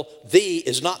article the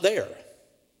is not there.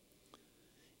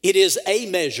 It is a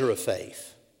measure of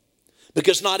faith,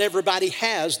 because not everybody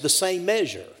has the same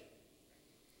measure.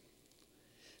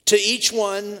 To each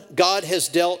one, God has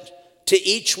dealt to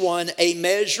each one a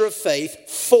measure of faith,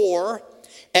 for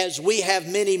as we have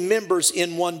many members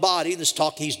in one body, this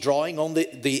talk he's drawing on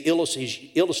he's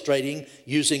illustrating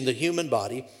using the human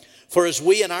body. For as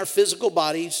we in our physical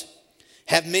bodies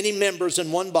have many members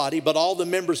in one body, but all the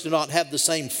members do not have the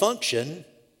same function,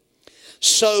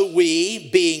 so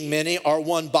we, being many, are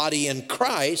one body in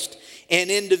Christ, and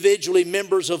individually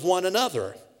members of one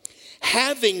another.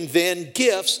 Having then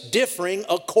gifts differing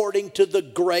according to the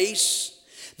grace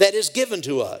that is given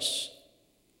to us.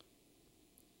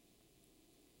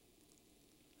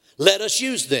 Let us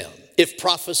use them. If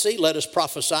prophecy, let us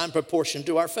prophesy in proportion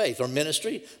to our faith. Or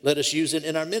ministry, let us use it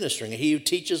in our ministering. He who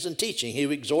teaches in teaching, he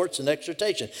who exhorts in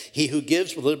exhortation, he who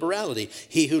gives with liberality,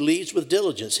 he who leads with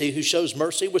diligence, he who shows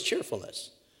mercy with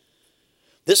cheerfulness.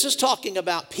 This is talking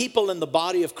about people in the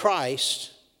body of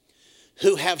Christ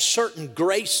who have certain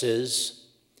graces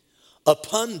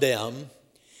upon them,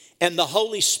 and the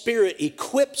Holy Spirit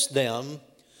equips them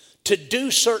to do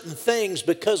certain things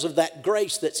because of that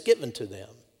grace that's given to them.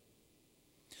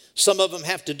 Some of them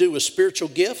have to do with spiritual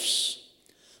gifts.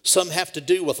 Some have to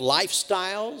do with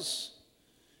lifestyles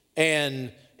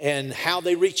and and how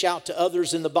they reach out to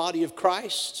others in the body of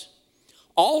Christ.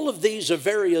 All of these are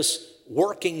various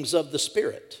workings of the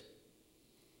Spirit.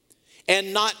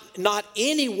 And not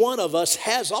any one of us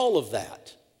has all of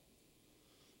that.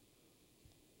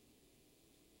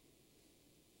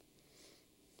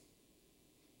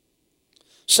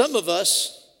 Some of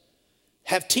us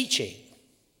have teaching.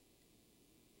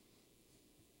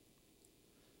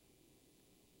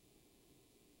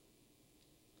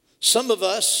 Some of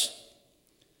us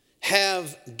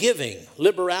have giving,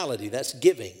 liberality, that's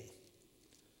giving.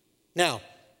 Now,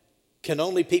 can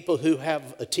only people who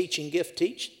have a teaching gift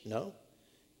teach? No.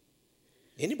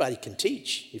 Anybody can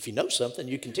teach. If you know something,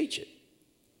 you can teach it.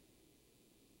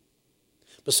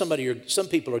 But some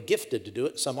people are gifted to do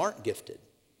it, some aren't gifted.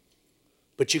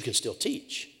 But you can still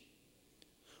teach.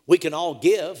 We can all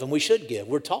give, and we should give.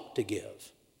 We're taught to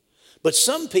give. But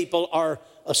some people are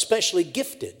especially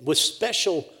gifted with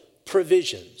special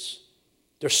provisions.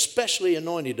 They're specially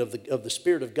anointed of the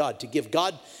Spirit of God to give.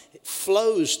 God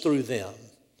flows through them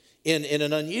in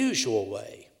an unusual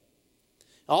way.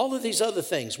 All of these other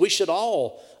things, we should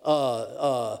all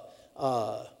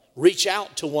reach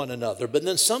out to one another. But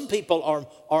then some people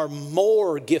are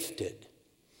more gifted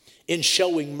in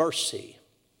showing mercy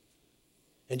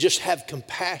and just have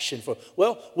compassion for.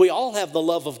 Well, we all have the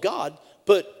love of God,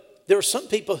 but there are some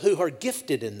people who are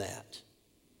gifted in that.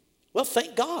 Well,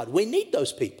 thank God. We need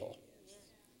those people.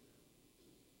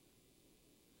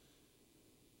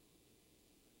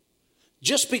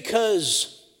 Just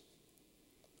because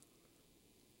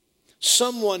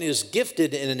someone is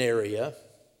gifted in an area,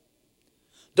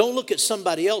 don't look at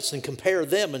somebody else and compare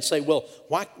them and say, well,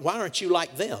 why aren't you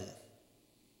like them?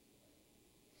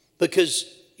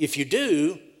 Because if you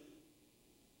do,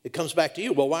 it comes back to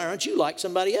you. Well, why aren't you like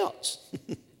somebody else?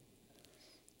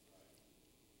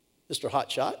 Mr.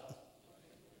 Hotshot.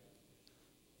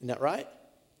 Isn't that right?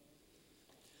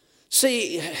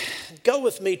 See, go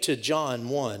with me to John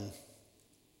 1.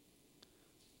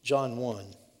 John 1.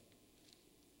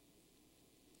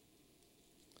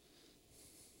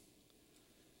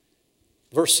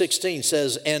 Verse 16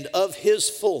 says, and of his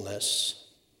fullness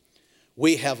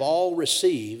we have all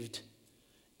received,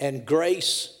 and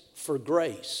grace for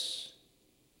grace.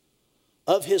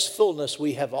 Of his fullness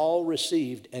we have all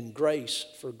received, and grace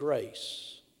for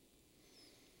grace.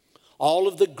 All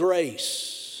of the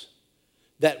grace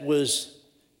that was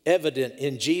evident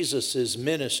in Jesus'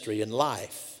 ministry and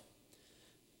life,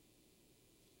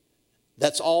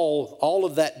 that's all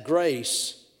of that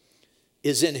grace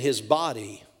is in his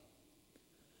body.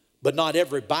 But not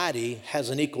everybody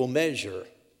has an equal measure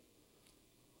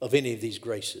of any of these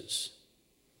graces.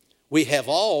 We have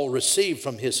all received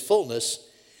from his fullness,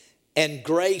 and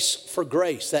grace for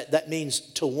grace. That means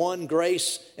to one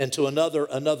grace, and to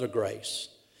another grace,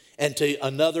 and to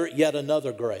another yet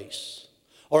another grace,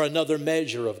 or another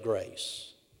measure of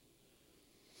grace.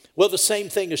 Well, the same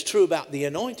thing is true about the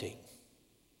anointing.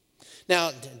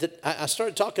 Now, I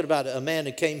started talking about a man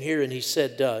who came here, and he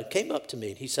said, came up to me,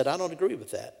 and he said, I don't agree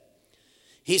with that.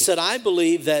 He said, I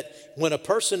believe that when a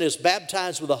person is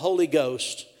baptized with the Holy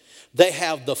Ghost, they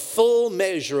have the full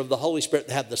measure of the Holy Spirit.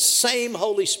 They have the same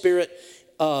Holy Spirit,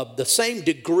 the same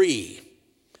degree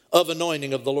of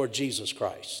anointing of the Lord Jesus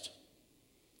Christ.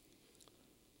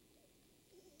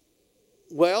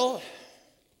 Well,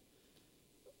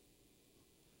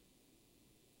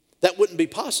 that wouldn't be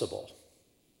possible.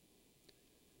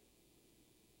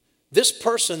 This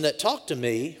person that talked to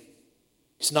me,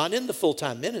 he's not in the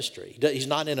full-time ministry. He's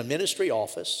not in a ministry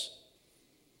office.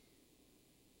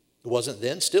 It wasn't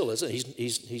then, still isn't.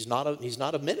 He's not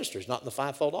a minister. He's not in the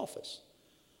fivefold office.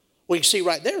 Well, you can see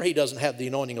right there, he doesn't have the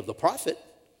anointing of the prophet,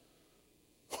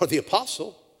 or the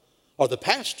apostle, or the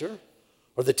pastor,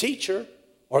 or the teacher,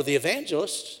 or the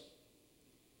evangelist.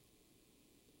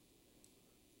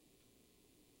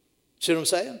 See what I'm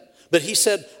saying? But he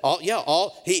said,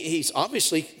 he's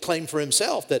obviously claimed for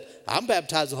himself that I'm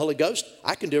baptized in the Holy Ghost.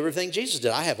 I can do everything Jesus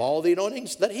did. I have all the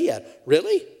anointings that he had.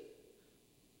 Really?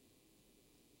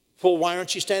 Well, why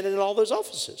aren't you standing in all those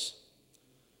offices?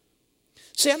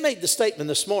 See, I made the statement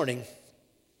this morning.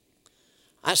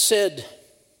 I said,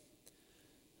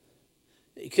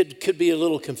 it could be a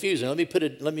little confusing. Let me put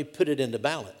it into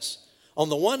balance. On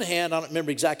the one hand, I don't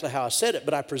remember exactly how I said it,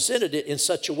 but I presented it in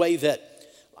such a way that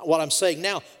what I'm saying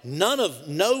now,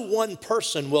 no one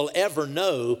person will ever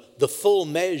know the full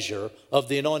measure of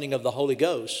the anointing of the Holy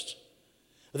Ghost.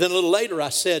 And then a little later I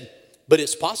said, but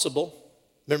it's possible.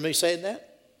 Remember me saying that?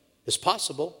 It's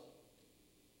possible.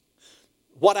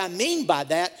 What I mean by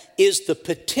that is the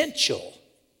potential.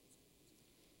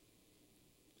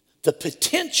 The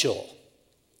potential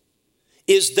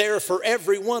is there for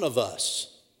every one of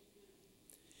us.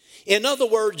 In other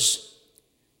words,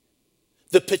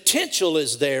 the potential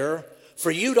is there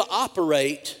for you to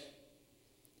operate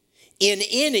in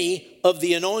any of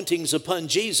the anointings upon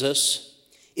Jesus.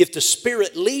 If the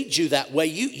Spirit leads you that way,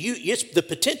 the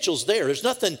potential's there.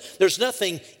 There's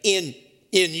nothing in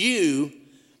you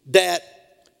that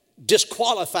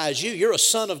disqualifies you. You're a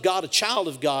son of God, a child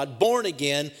of God, born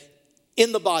again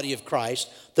in the body of Christ.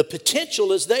 The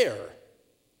potential is there.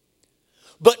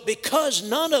 But because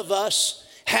none of us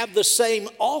have the same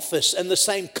office and the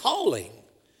same calling,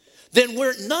 then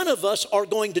none of us are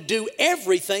going to do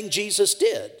everything Jesus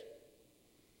did.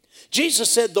 Jesus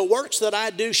said, the works that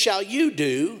I do shall you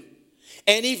do,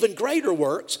 and even greater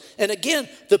works. And again,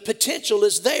 the potential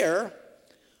is there,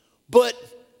 but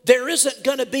there isn't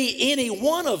going to be any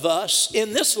one of us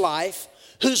in this life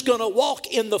who's going to walk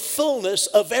in the fullness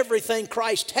of everything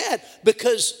Christ had,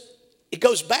 because it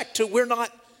goes back to we're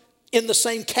not in the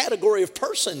same category of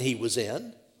person he was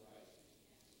in.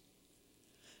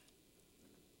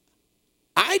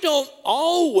 I don't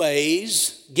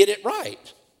always get it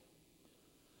right.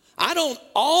 I don't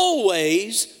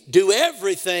always do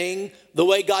everything the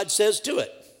way God says do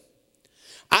it.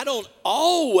 I don't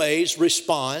always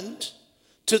respond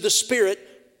to the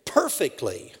Spirit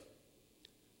perfectly.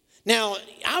 Now,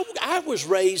 I was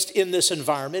raised in this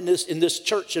environment, in this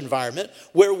church environment,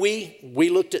 where we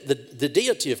looked at the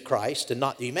deity of Christ and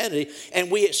not the humanity, and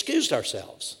we excused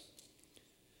ourselves.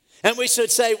 And we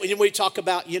should say, when we talk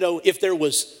about, if there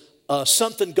was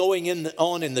something going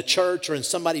on in the church or in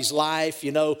somebody's life,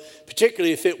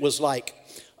 particularly if it was like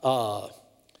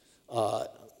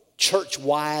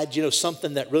church-wide,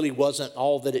 something that really wasn't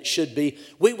all that it should be,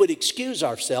 we would excuse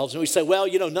ourselves and we say, well,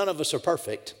 none of us are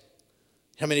perfect.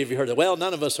 How many of you heard that? Well,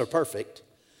 none of us are perfect.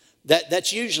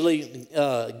 That's usually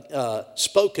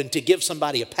spoken to give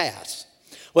somebody a pass.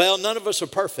 Well, none of us are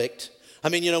perfect. I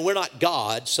mean, we're not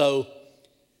God, so...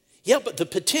 Yeah, but the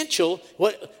potential,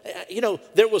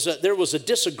 there was a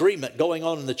disagreement going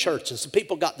on in the church, and some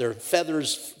people got their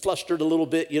feathers flustered a little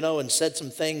bit, and said some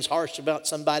things harsh about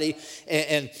somebody,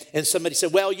 and somebody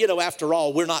said, well, after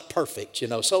all, we're not perfect,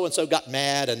 so-and-so got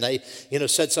mad, and they,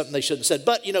 said something they shouldn't have said,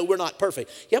 but, we're not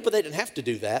perfect. Yeah, but they didn't have to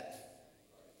do that.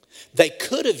 They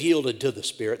could have yielded to the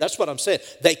Spirit. That's what I'm saying.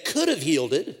 They could have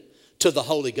yielded to the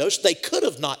Holy Ghost. They could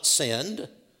have not sinned.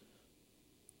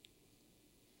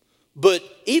 But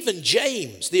even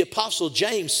James, the Apostle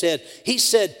James said,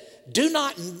 do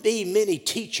not be many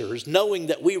teachers, knowing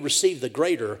that we receive the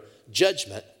greater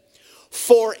judgment.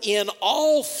 For in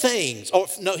all things,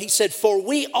 he said, for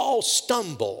we all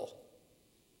stumble.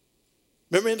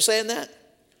 Remember him saying that?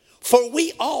 For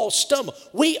we all stumble.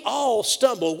 We all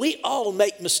stumble. We all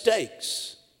make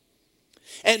mistakes.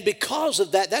 And because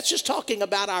of that, that's just talking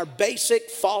about our basic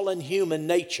fallen human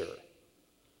nature.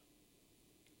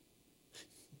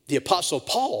 The Apostle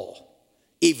Paul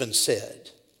even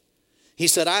said, he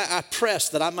said, I press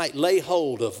that I might lay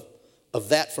hold of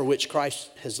that for which Christ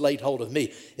has laid hold of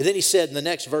me. And then he said in the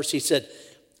next verse, he said,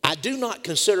 I do not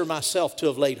consider myself to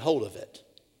have laid hold of it.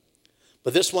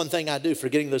 But this one thing I do,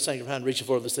 forgetting those things behind, reaching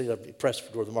for this thing, I press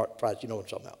toward the mark prize. You know what I'm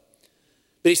talking about.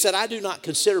 But he said, I do not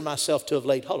consider myself to have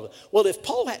laid hold of it. Well, if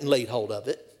Paul hadn't laid hold of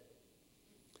it,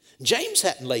 James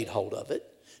hadn't laid hold of it,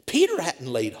 Peter hadn't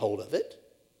laid hold of it,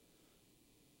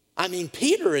 I mean,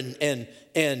 Peter and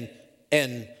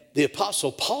the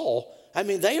Apostle Paul, I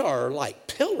mean, they are like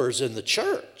pillars in the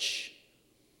church.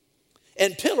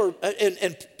 And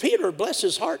Peter, bless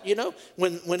his heart,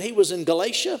 when he was in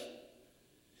Galatia,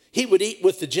 he would eat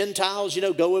with the Gentiles,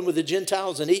 go in with the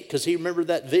Gentiles and eat, because he remembered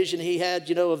that vision he had,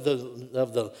 of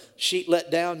the sheet let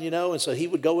down, and so he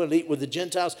would go in and eat with the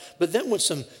Gentiles. But then when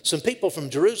some people from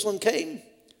Jerusalem came,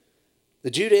 the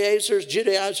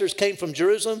Judaizers came from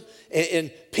Jerusalem,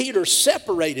 and Peter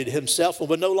separated himself and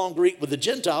would no longer eat with the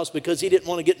Gentiles because he didn't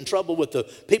want to get in trouble with the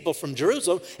people from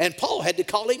Jerusalem, and Paul had to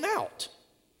call him out.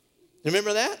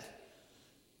 Remember that?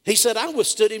 He said, I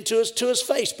withstood him to his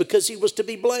face because he was to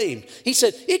be blamed. He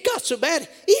said, it got so bad,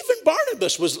 even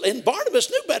Barnabas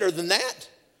knew better than that.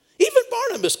 Even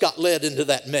Barnabas got led into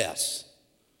that mess.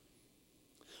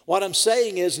 What I'm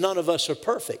saying is none of us are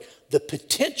perfect. The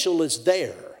potential is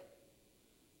there.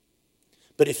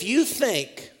 But if you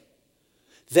think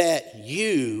that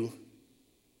you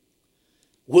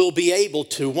will be able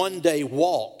to one day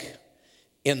walk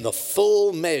in the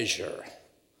full measure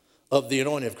of the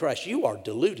anointing of Christ, you are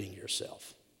deluding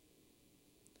yourself.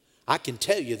 I can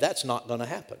tell you that's not going to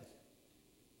happen.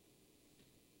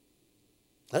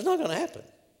 That's not going to happen.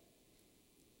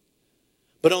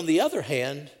 But on the other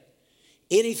hand,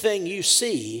 anything you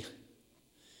see,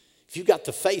 if you've got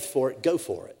the faith for it, go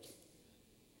for it.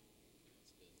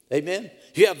 Amen.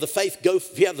 If you have the faith, go.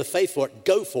 If you have the faith for it,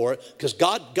 go for it. Because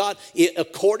God,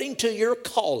 according to your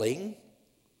calling,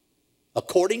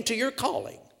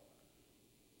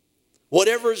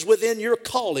 whatever is within your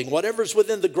calling, whatever is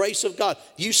within the grace of God,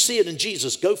 you see it in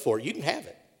Jesus, go for it. You can have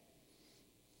it.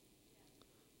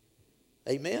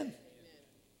 Amen.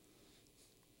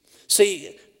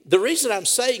 See, the reason I'm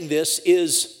saying this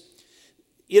is,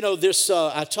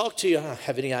 I talked to you, I don't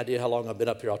have any idea how long I've been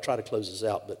up here. I'll try to close this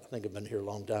out, but I think I've been here a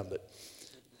long time, but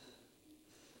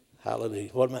hallelujah.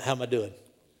 How am I doing? Fine.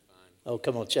 Oh,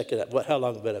 come on, check it out. How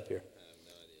long have I been up here? I have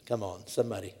no idea. Come on,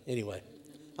 somebody. Anyway,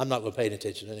 I'm not going to pay any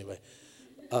attention anyway.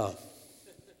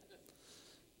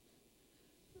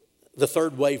 The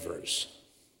third wavers.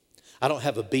 I don't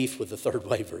have a beef with the third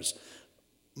wavers.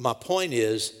 My point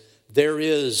is, there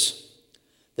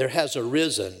has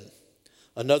arisen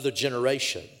another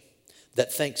generation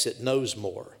that thinks it knows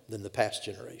more than the past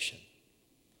generation.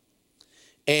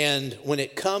 And when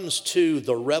it comes to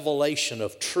the revelation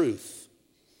of truth,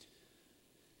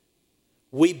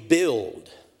 we build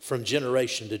from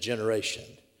generation to generation.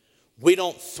 We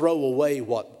don't throw away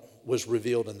what was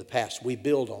revealed in the past. We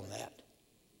build on that.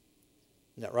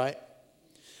 Isn't that right?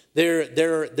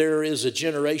 There is a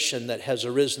generation that has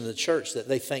arisen in the church that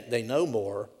they think they know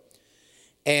more,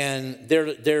 and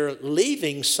they're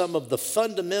leaving some of the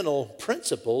fundamental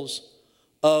principles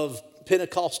of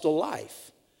Pentecostal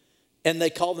life. And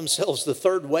they call themselves the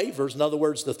third wavers. In other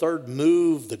words, the third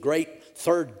move,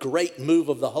 third great move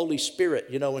of the Holy Spirit,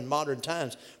 in modern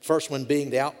times. First one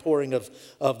being the outpouring of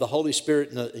the Holy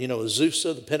Spirit in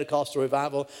Azusa, the Pentecostal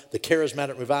revival, the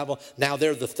charismatic revival. Now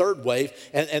they're the third wave,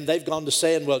 and they've gone to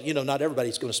saying, well, not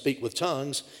everybody's going to speak with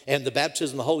tongues, and the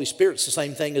baptism of the Holy Spirit's the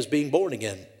same thing as being born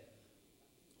again.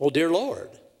 Well, dear Lord,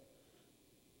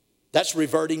 that's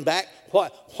reverting back.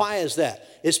 Why is that?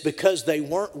 It's because they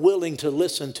weren't willing to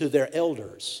listen to their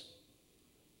elders.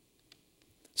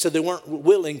 So they weren't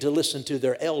willing to listen to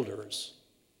their elders.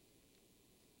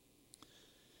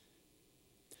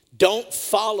 Don't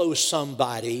follow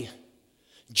somebody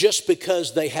just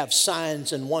because they have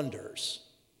signs and wonders.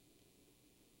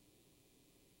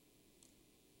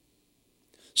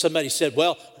 Somebody said,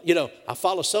 well, I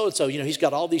follow so-and-so, he's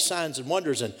got all these signs and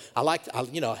wonders, and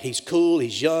he's cool,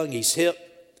 he's young, he's hip.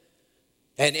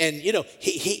 And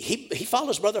he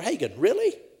follows Brother Hagin.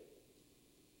 Really?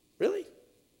 Really?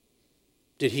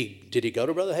 Did he go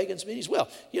to Brother Hagin's meetings? Well,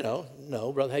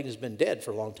 no, Brother Hagin's been dead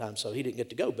for a long time, so he didn't get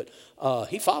to go, but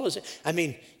he follows it.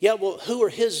 Well, who are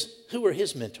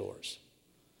his mentors?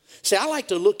 See, I like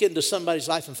to look into somebody's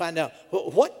life and find out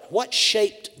what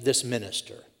shaped this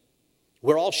minister.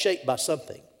 We're all shaped by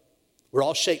something. We're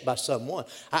all shaped by someone.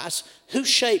 I ask, who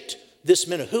shaped this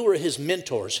minister? Who were his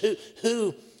mentors?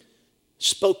 Who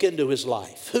spoke into his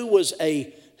life?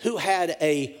 Who had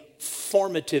a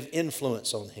formative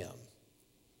influence on him?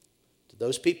 Did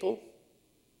those people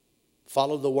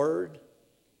follow the word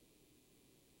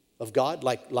of God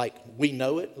like we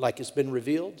know it, like it's been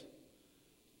revealed?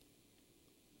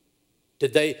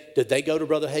 Did they go to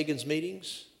Brother Hagin's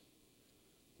meetings?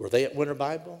 Were they at Winter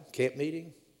Bible camp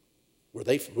meeting? Were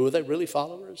they really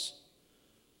followers?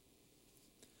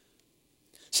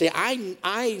 See,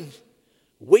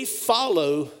 we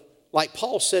follow, like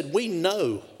Paul said, we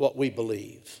know what we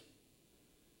believe.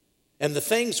 And the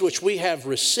things which we have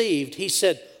received, he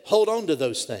said, hold on to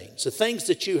those things. The things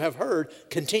that you have heard,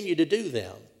 continue to do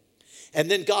them. And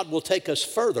then God will take us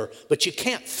further. But you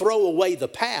can't throw away the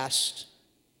past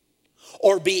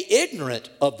or be ignorant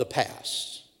of the past.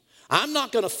 I'm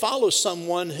not going to follow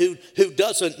someone who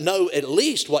doesn't know at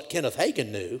least what Kenneth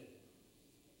Hagin knew.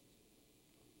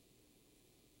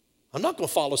 I'm not going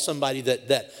to follow somebody that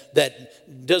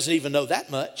doesn't even know that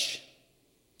much.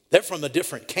 They're from a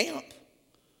different camp.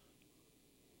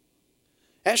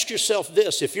 Ask yourself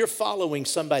this: if you're following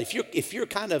somebody, if you're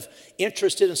kind of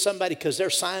interested in somebody because they're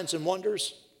signs and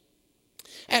wonders,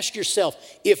 ask yourself,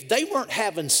 if they weren't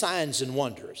having signs and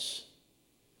wonders,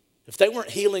 if they weren't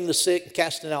healing the sick and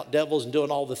casting out devils and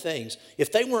doing all the things,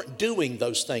 if they weren't doing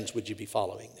those things, would you be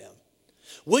following them?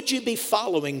 Would you be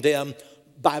following them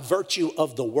by virtue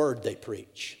of the word they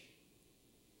preach?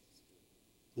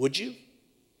 Would you?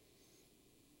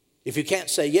 If you can't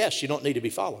say yes, you don't need to be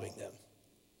following them.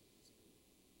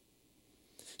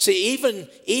 See,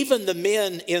 even the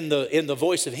men in the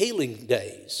Voice of Healing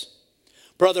days,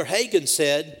 Brother Hagin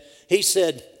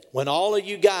said, when all of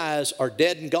you guys are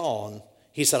dead and gone,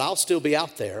 he said, I'll still be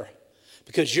out there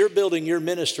because you're building your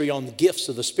ministry on the gifts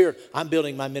of the Spirit. I'm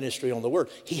building my ministry on the Word.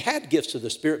 He had gifts of the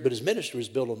Spirit, but his ministry was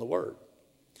built on the Word.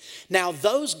 Now,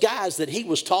 those guys that he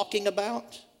was talking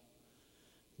about,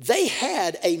 they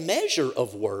had a measure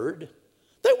of Word,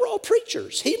 They were all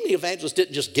preachers. Healing evangelists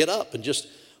didn't just get up and just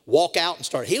walk out and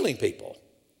start healing people.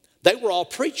 They were all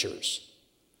preachers.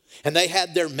 And they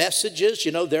had their messages,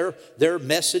 their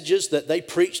messages that they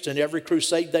preached in every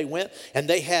crusade they went. And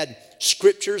they had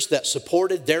scriptures that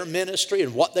supported their ministry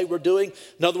and what they were doing.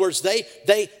 In other words,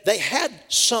 they had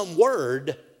some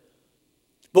word.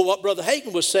 But what Brother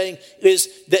Hagin was saying is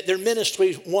that their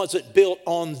ministry wasn't built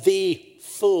on the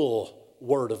full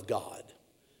Word of God.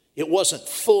 It wasn't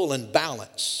full and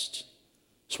balanced.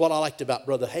 That's what I liked about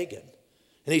Brother Hagin.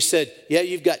 And he said, yeah,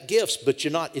 you've got gifts, but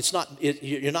you're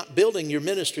not building your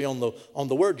ministry on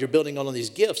the Word. You're building on these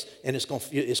gifts, and it's going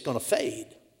to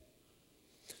fade.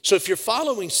 So if you're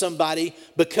following somebody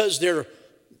because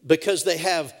they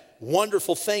have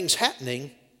wonderful things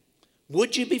happening,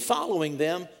 would you be following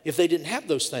them if they didn't have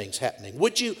those things happening?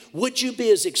 Would you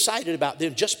be as excited about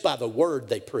them just by the word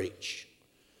they preach?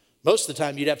 Most of the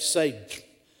time you'd have to say,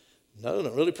 no, they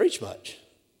don't really preach much.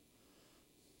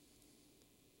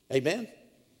 Amen?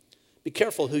 Be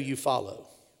careful who you follow.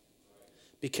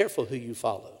 Be careful who you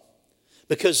follow.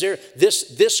 Because this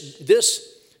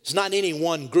is not any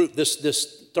one group.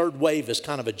 This third wave is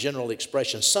kind of a general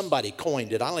expression. Somebody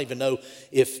coined it. I don't even know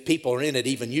if people are in it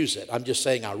even use it. I'm just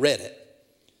saying I read it.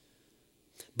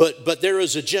 But there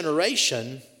is a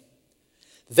generation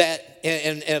that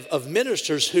and of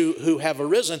ministers who have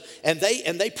arisen, and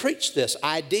they preach this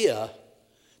idea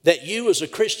that you as a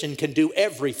Christian can do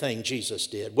everything Jesus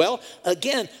did. Well,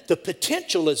 again, the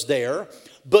potential is there,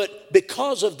 but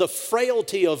because of the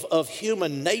frailty of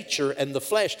human nature and the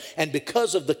flesh, and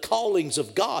because of the callings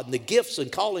of God and the gifts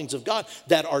and callings of God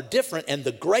that are different and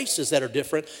the graces that are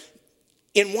different,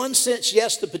 in one sense,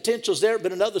 yes, the potential's there, but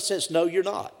in another sense, no, you're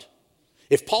not.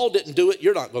 If Paul didn't do it,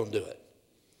 you're not going to do it.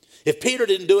 If Peter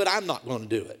didn't do it, I'm not going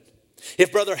to do it.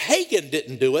 If Brother Hagin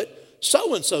didn't do it,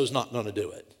 so-and-so's not going to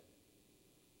do it.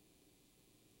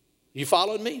 You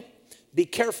following me? Be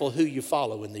careful who you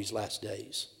follow in these last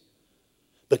days.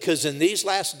 Because in these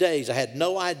last days, I had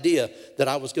no idea that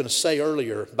I was going to say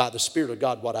earlier by the Spirit of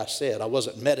God what I said. I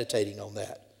wasn't meditating on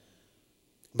that.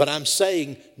 But I'm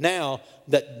saying now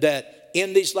that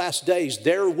in these last days,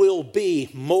 there will be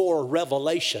more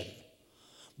revelation.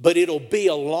 But it'll be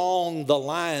along the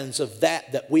lines of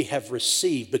that we have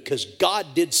received, because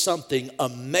God did something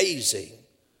amazing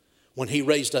when He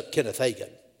raised up Kenneth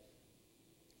Hagin.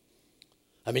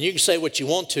 I mean, you can say what you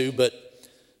want to, but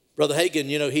Brother Hagin,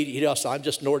 he also, I'm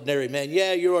just an ordinary man.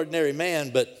 Yeah, you're an ordinary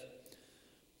man, but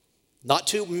not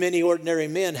too many ordinary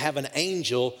men have an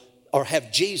angel or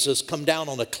have Jesus come down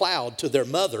on a cloud to their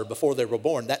mother before they were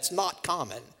born. That's not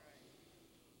common.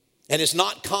 And it's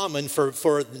not common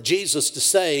for Jesus to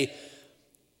say,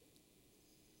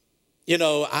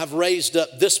 I've raised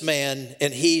up this man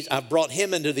and I've brought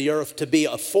him into the earth to be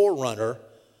a forerunner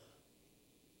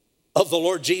of the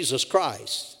Lord Jesus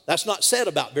Christ. That's not said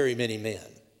about very many men.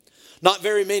 Not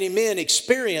very many men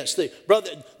experience the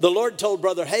Lord told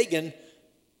Brother Hagin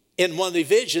in one of the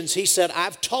visions, He said,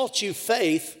 I've taught you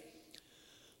faith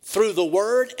through the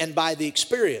word and by the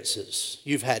experiences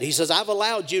you've had. He says, I've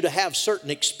allowed you to have certain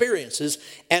experiences,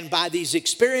 and by these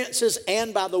experiences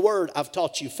and by the word, I've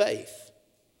taught you faith.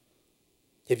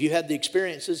 Have you had the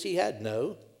experiences he had?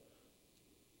 No.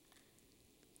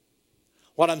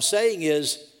 What I'm saying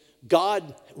is,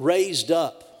 God raised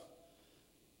up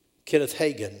Kenneth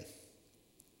Hagin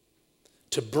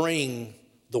to bring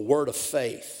the word of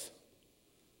faith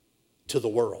to the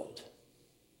world.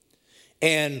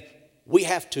 And we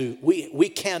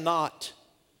cannot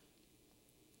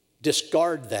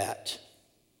discard that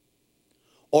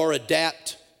or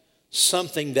adapt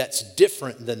something that's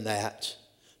different than that.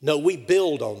 No, we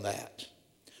build on that.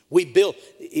 We build.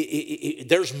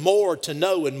 There's more to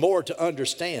know and more to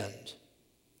understand.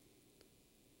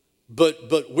 But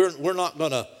we're not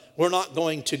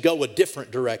going to go a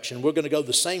different direction. We're going to go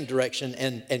the same direction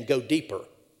and go deeper.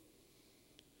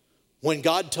 When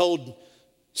God told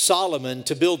Solomon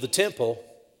to build the temple,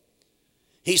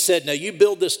 He said, now you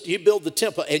build the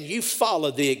temple and you follow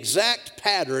the exact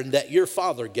pattern that your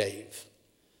father gave.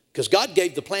 Because God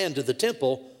gave the plan to the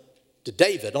temple to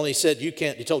David. Only He said,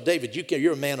 He told David,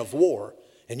 you're a man of war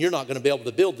and you're not going to be able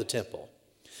to build the temple.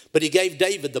 But He gave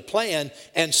David the plan,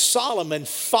 and Solomon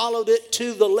followed it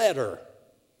to the letter.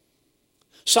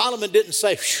 Solomon didn't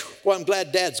say, boy, I'm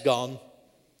glad Dad's gone.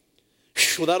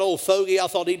 With that old fogey, I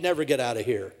thought he'd never get out of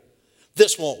here.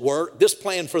 This won't work. This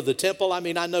plan for the temple, I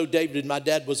know David and my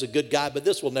dad was a good guy, but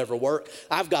this will never work.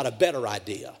 I've got a better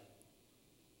idea.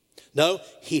 No,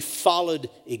 he followed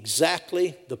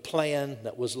exactly the plan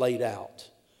that was laid out.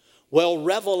 Well,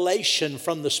 revelation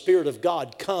from the Spirit of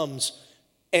God comes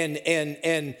and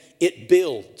it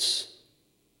builds.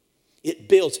 It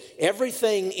builds.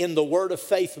 Everything in the Word of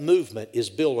Faith movement is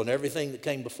built on everything that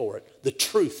came before it. The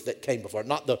truth that came before it.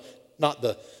 Not the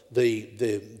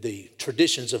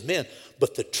traditions of men,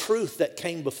 but the truth that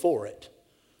came before it.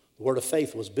 The Word of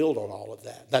Faith was built on all of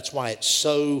that. That's why it's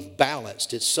so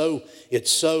balanced. It's so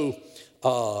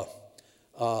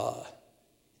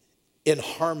in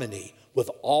harmony with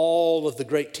all of the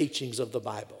great teachings of the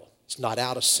Bible. It's not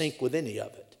out of sync with any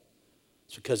of it.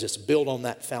 It's because it's built on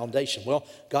that foundation. Well,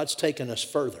 God's taken us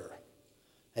further.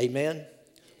 Amen.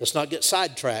 Let's not get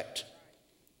sidetracked.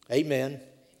 Amen.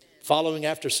 Following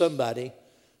after somebody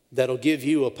that'll give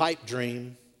you a pipe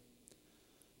dream,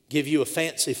 give you a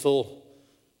fanciful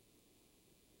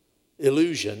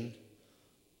illusion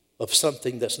of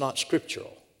something that's not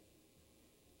scriptural.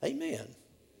 Amen.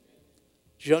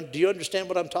 Do you understand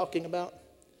what I'm talking about?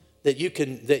 That you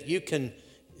can,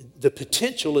 the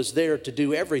potential is there to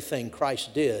do everything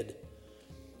Christ did,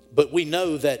 but we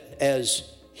know that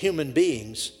as human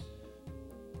beings,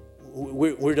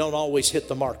 we don't always hit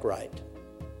the mark right.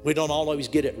 We don't always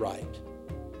get it right.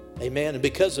 Amen. And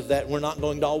because of that, we're not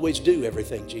going to always do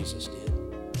everything Jesus did.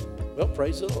 Well,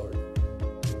 praise the Lord.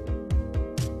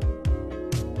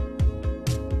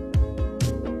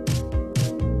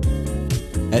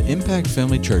 At Impact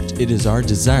Family Church, it is our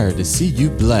desire to see you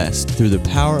blessed through the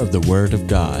power of the Word of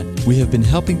God. We have been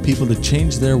helping people to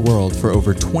change their world for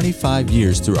over 25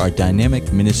 years through our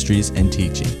dynamic ministries and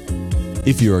teaching.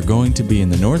 If you are going to be in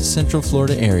the North Central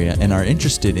Florida area and are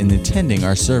interested in attending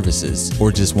our services,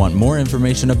 or just want more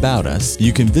information about us,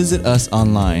 you can visit us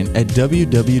online at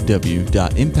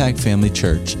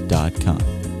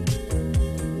www.impactfamilychurch.com.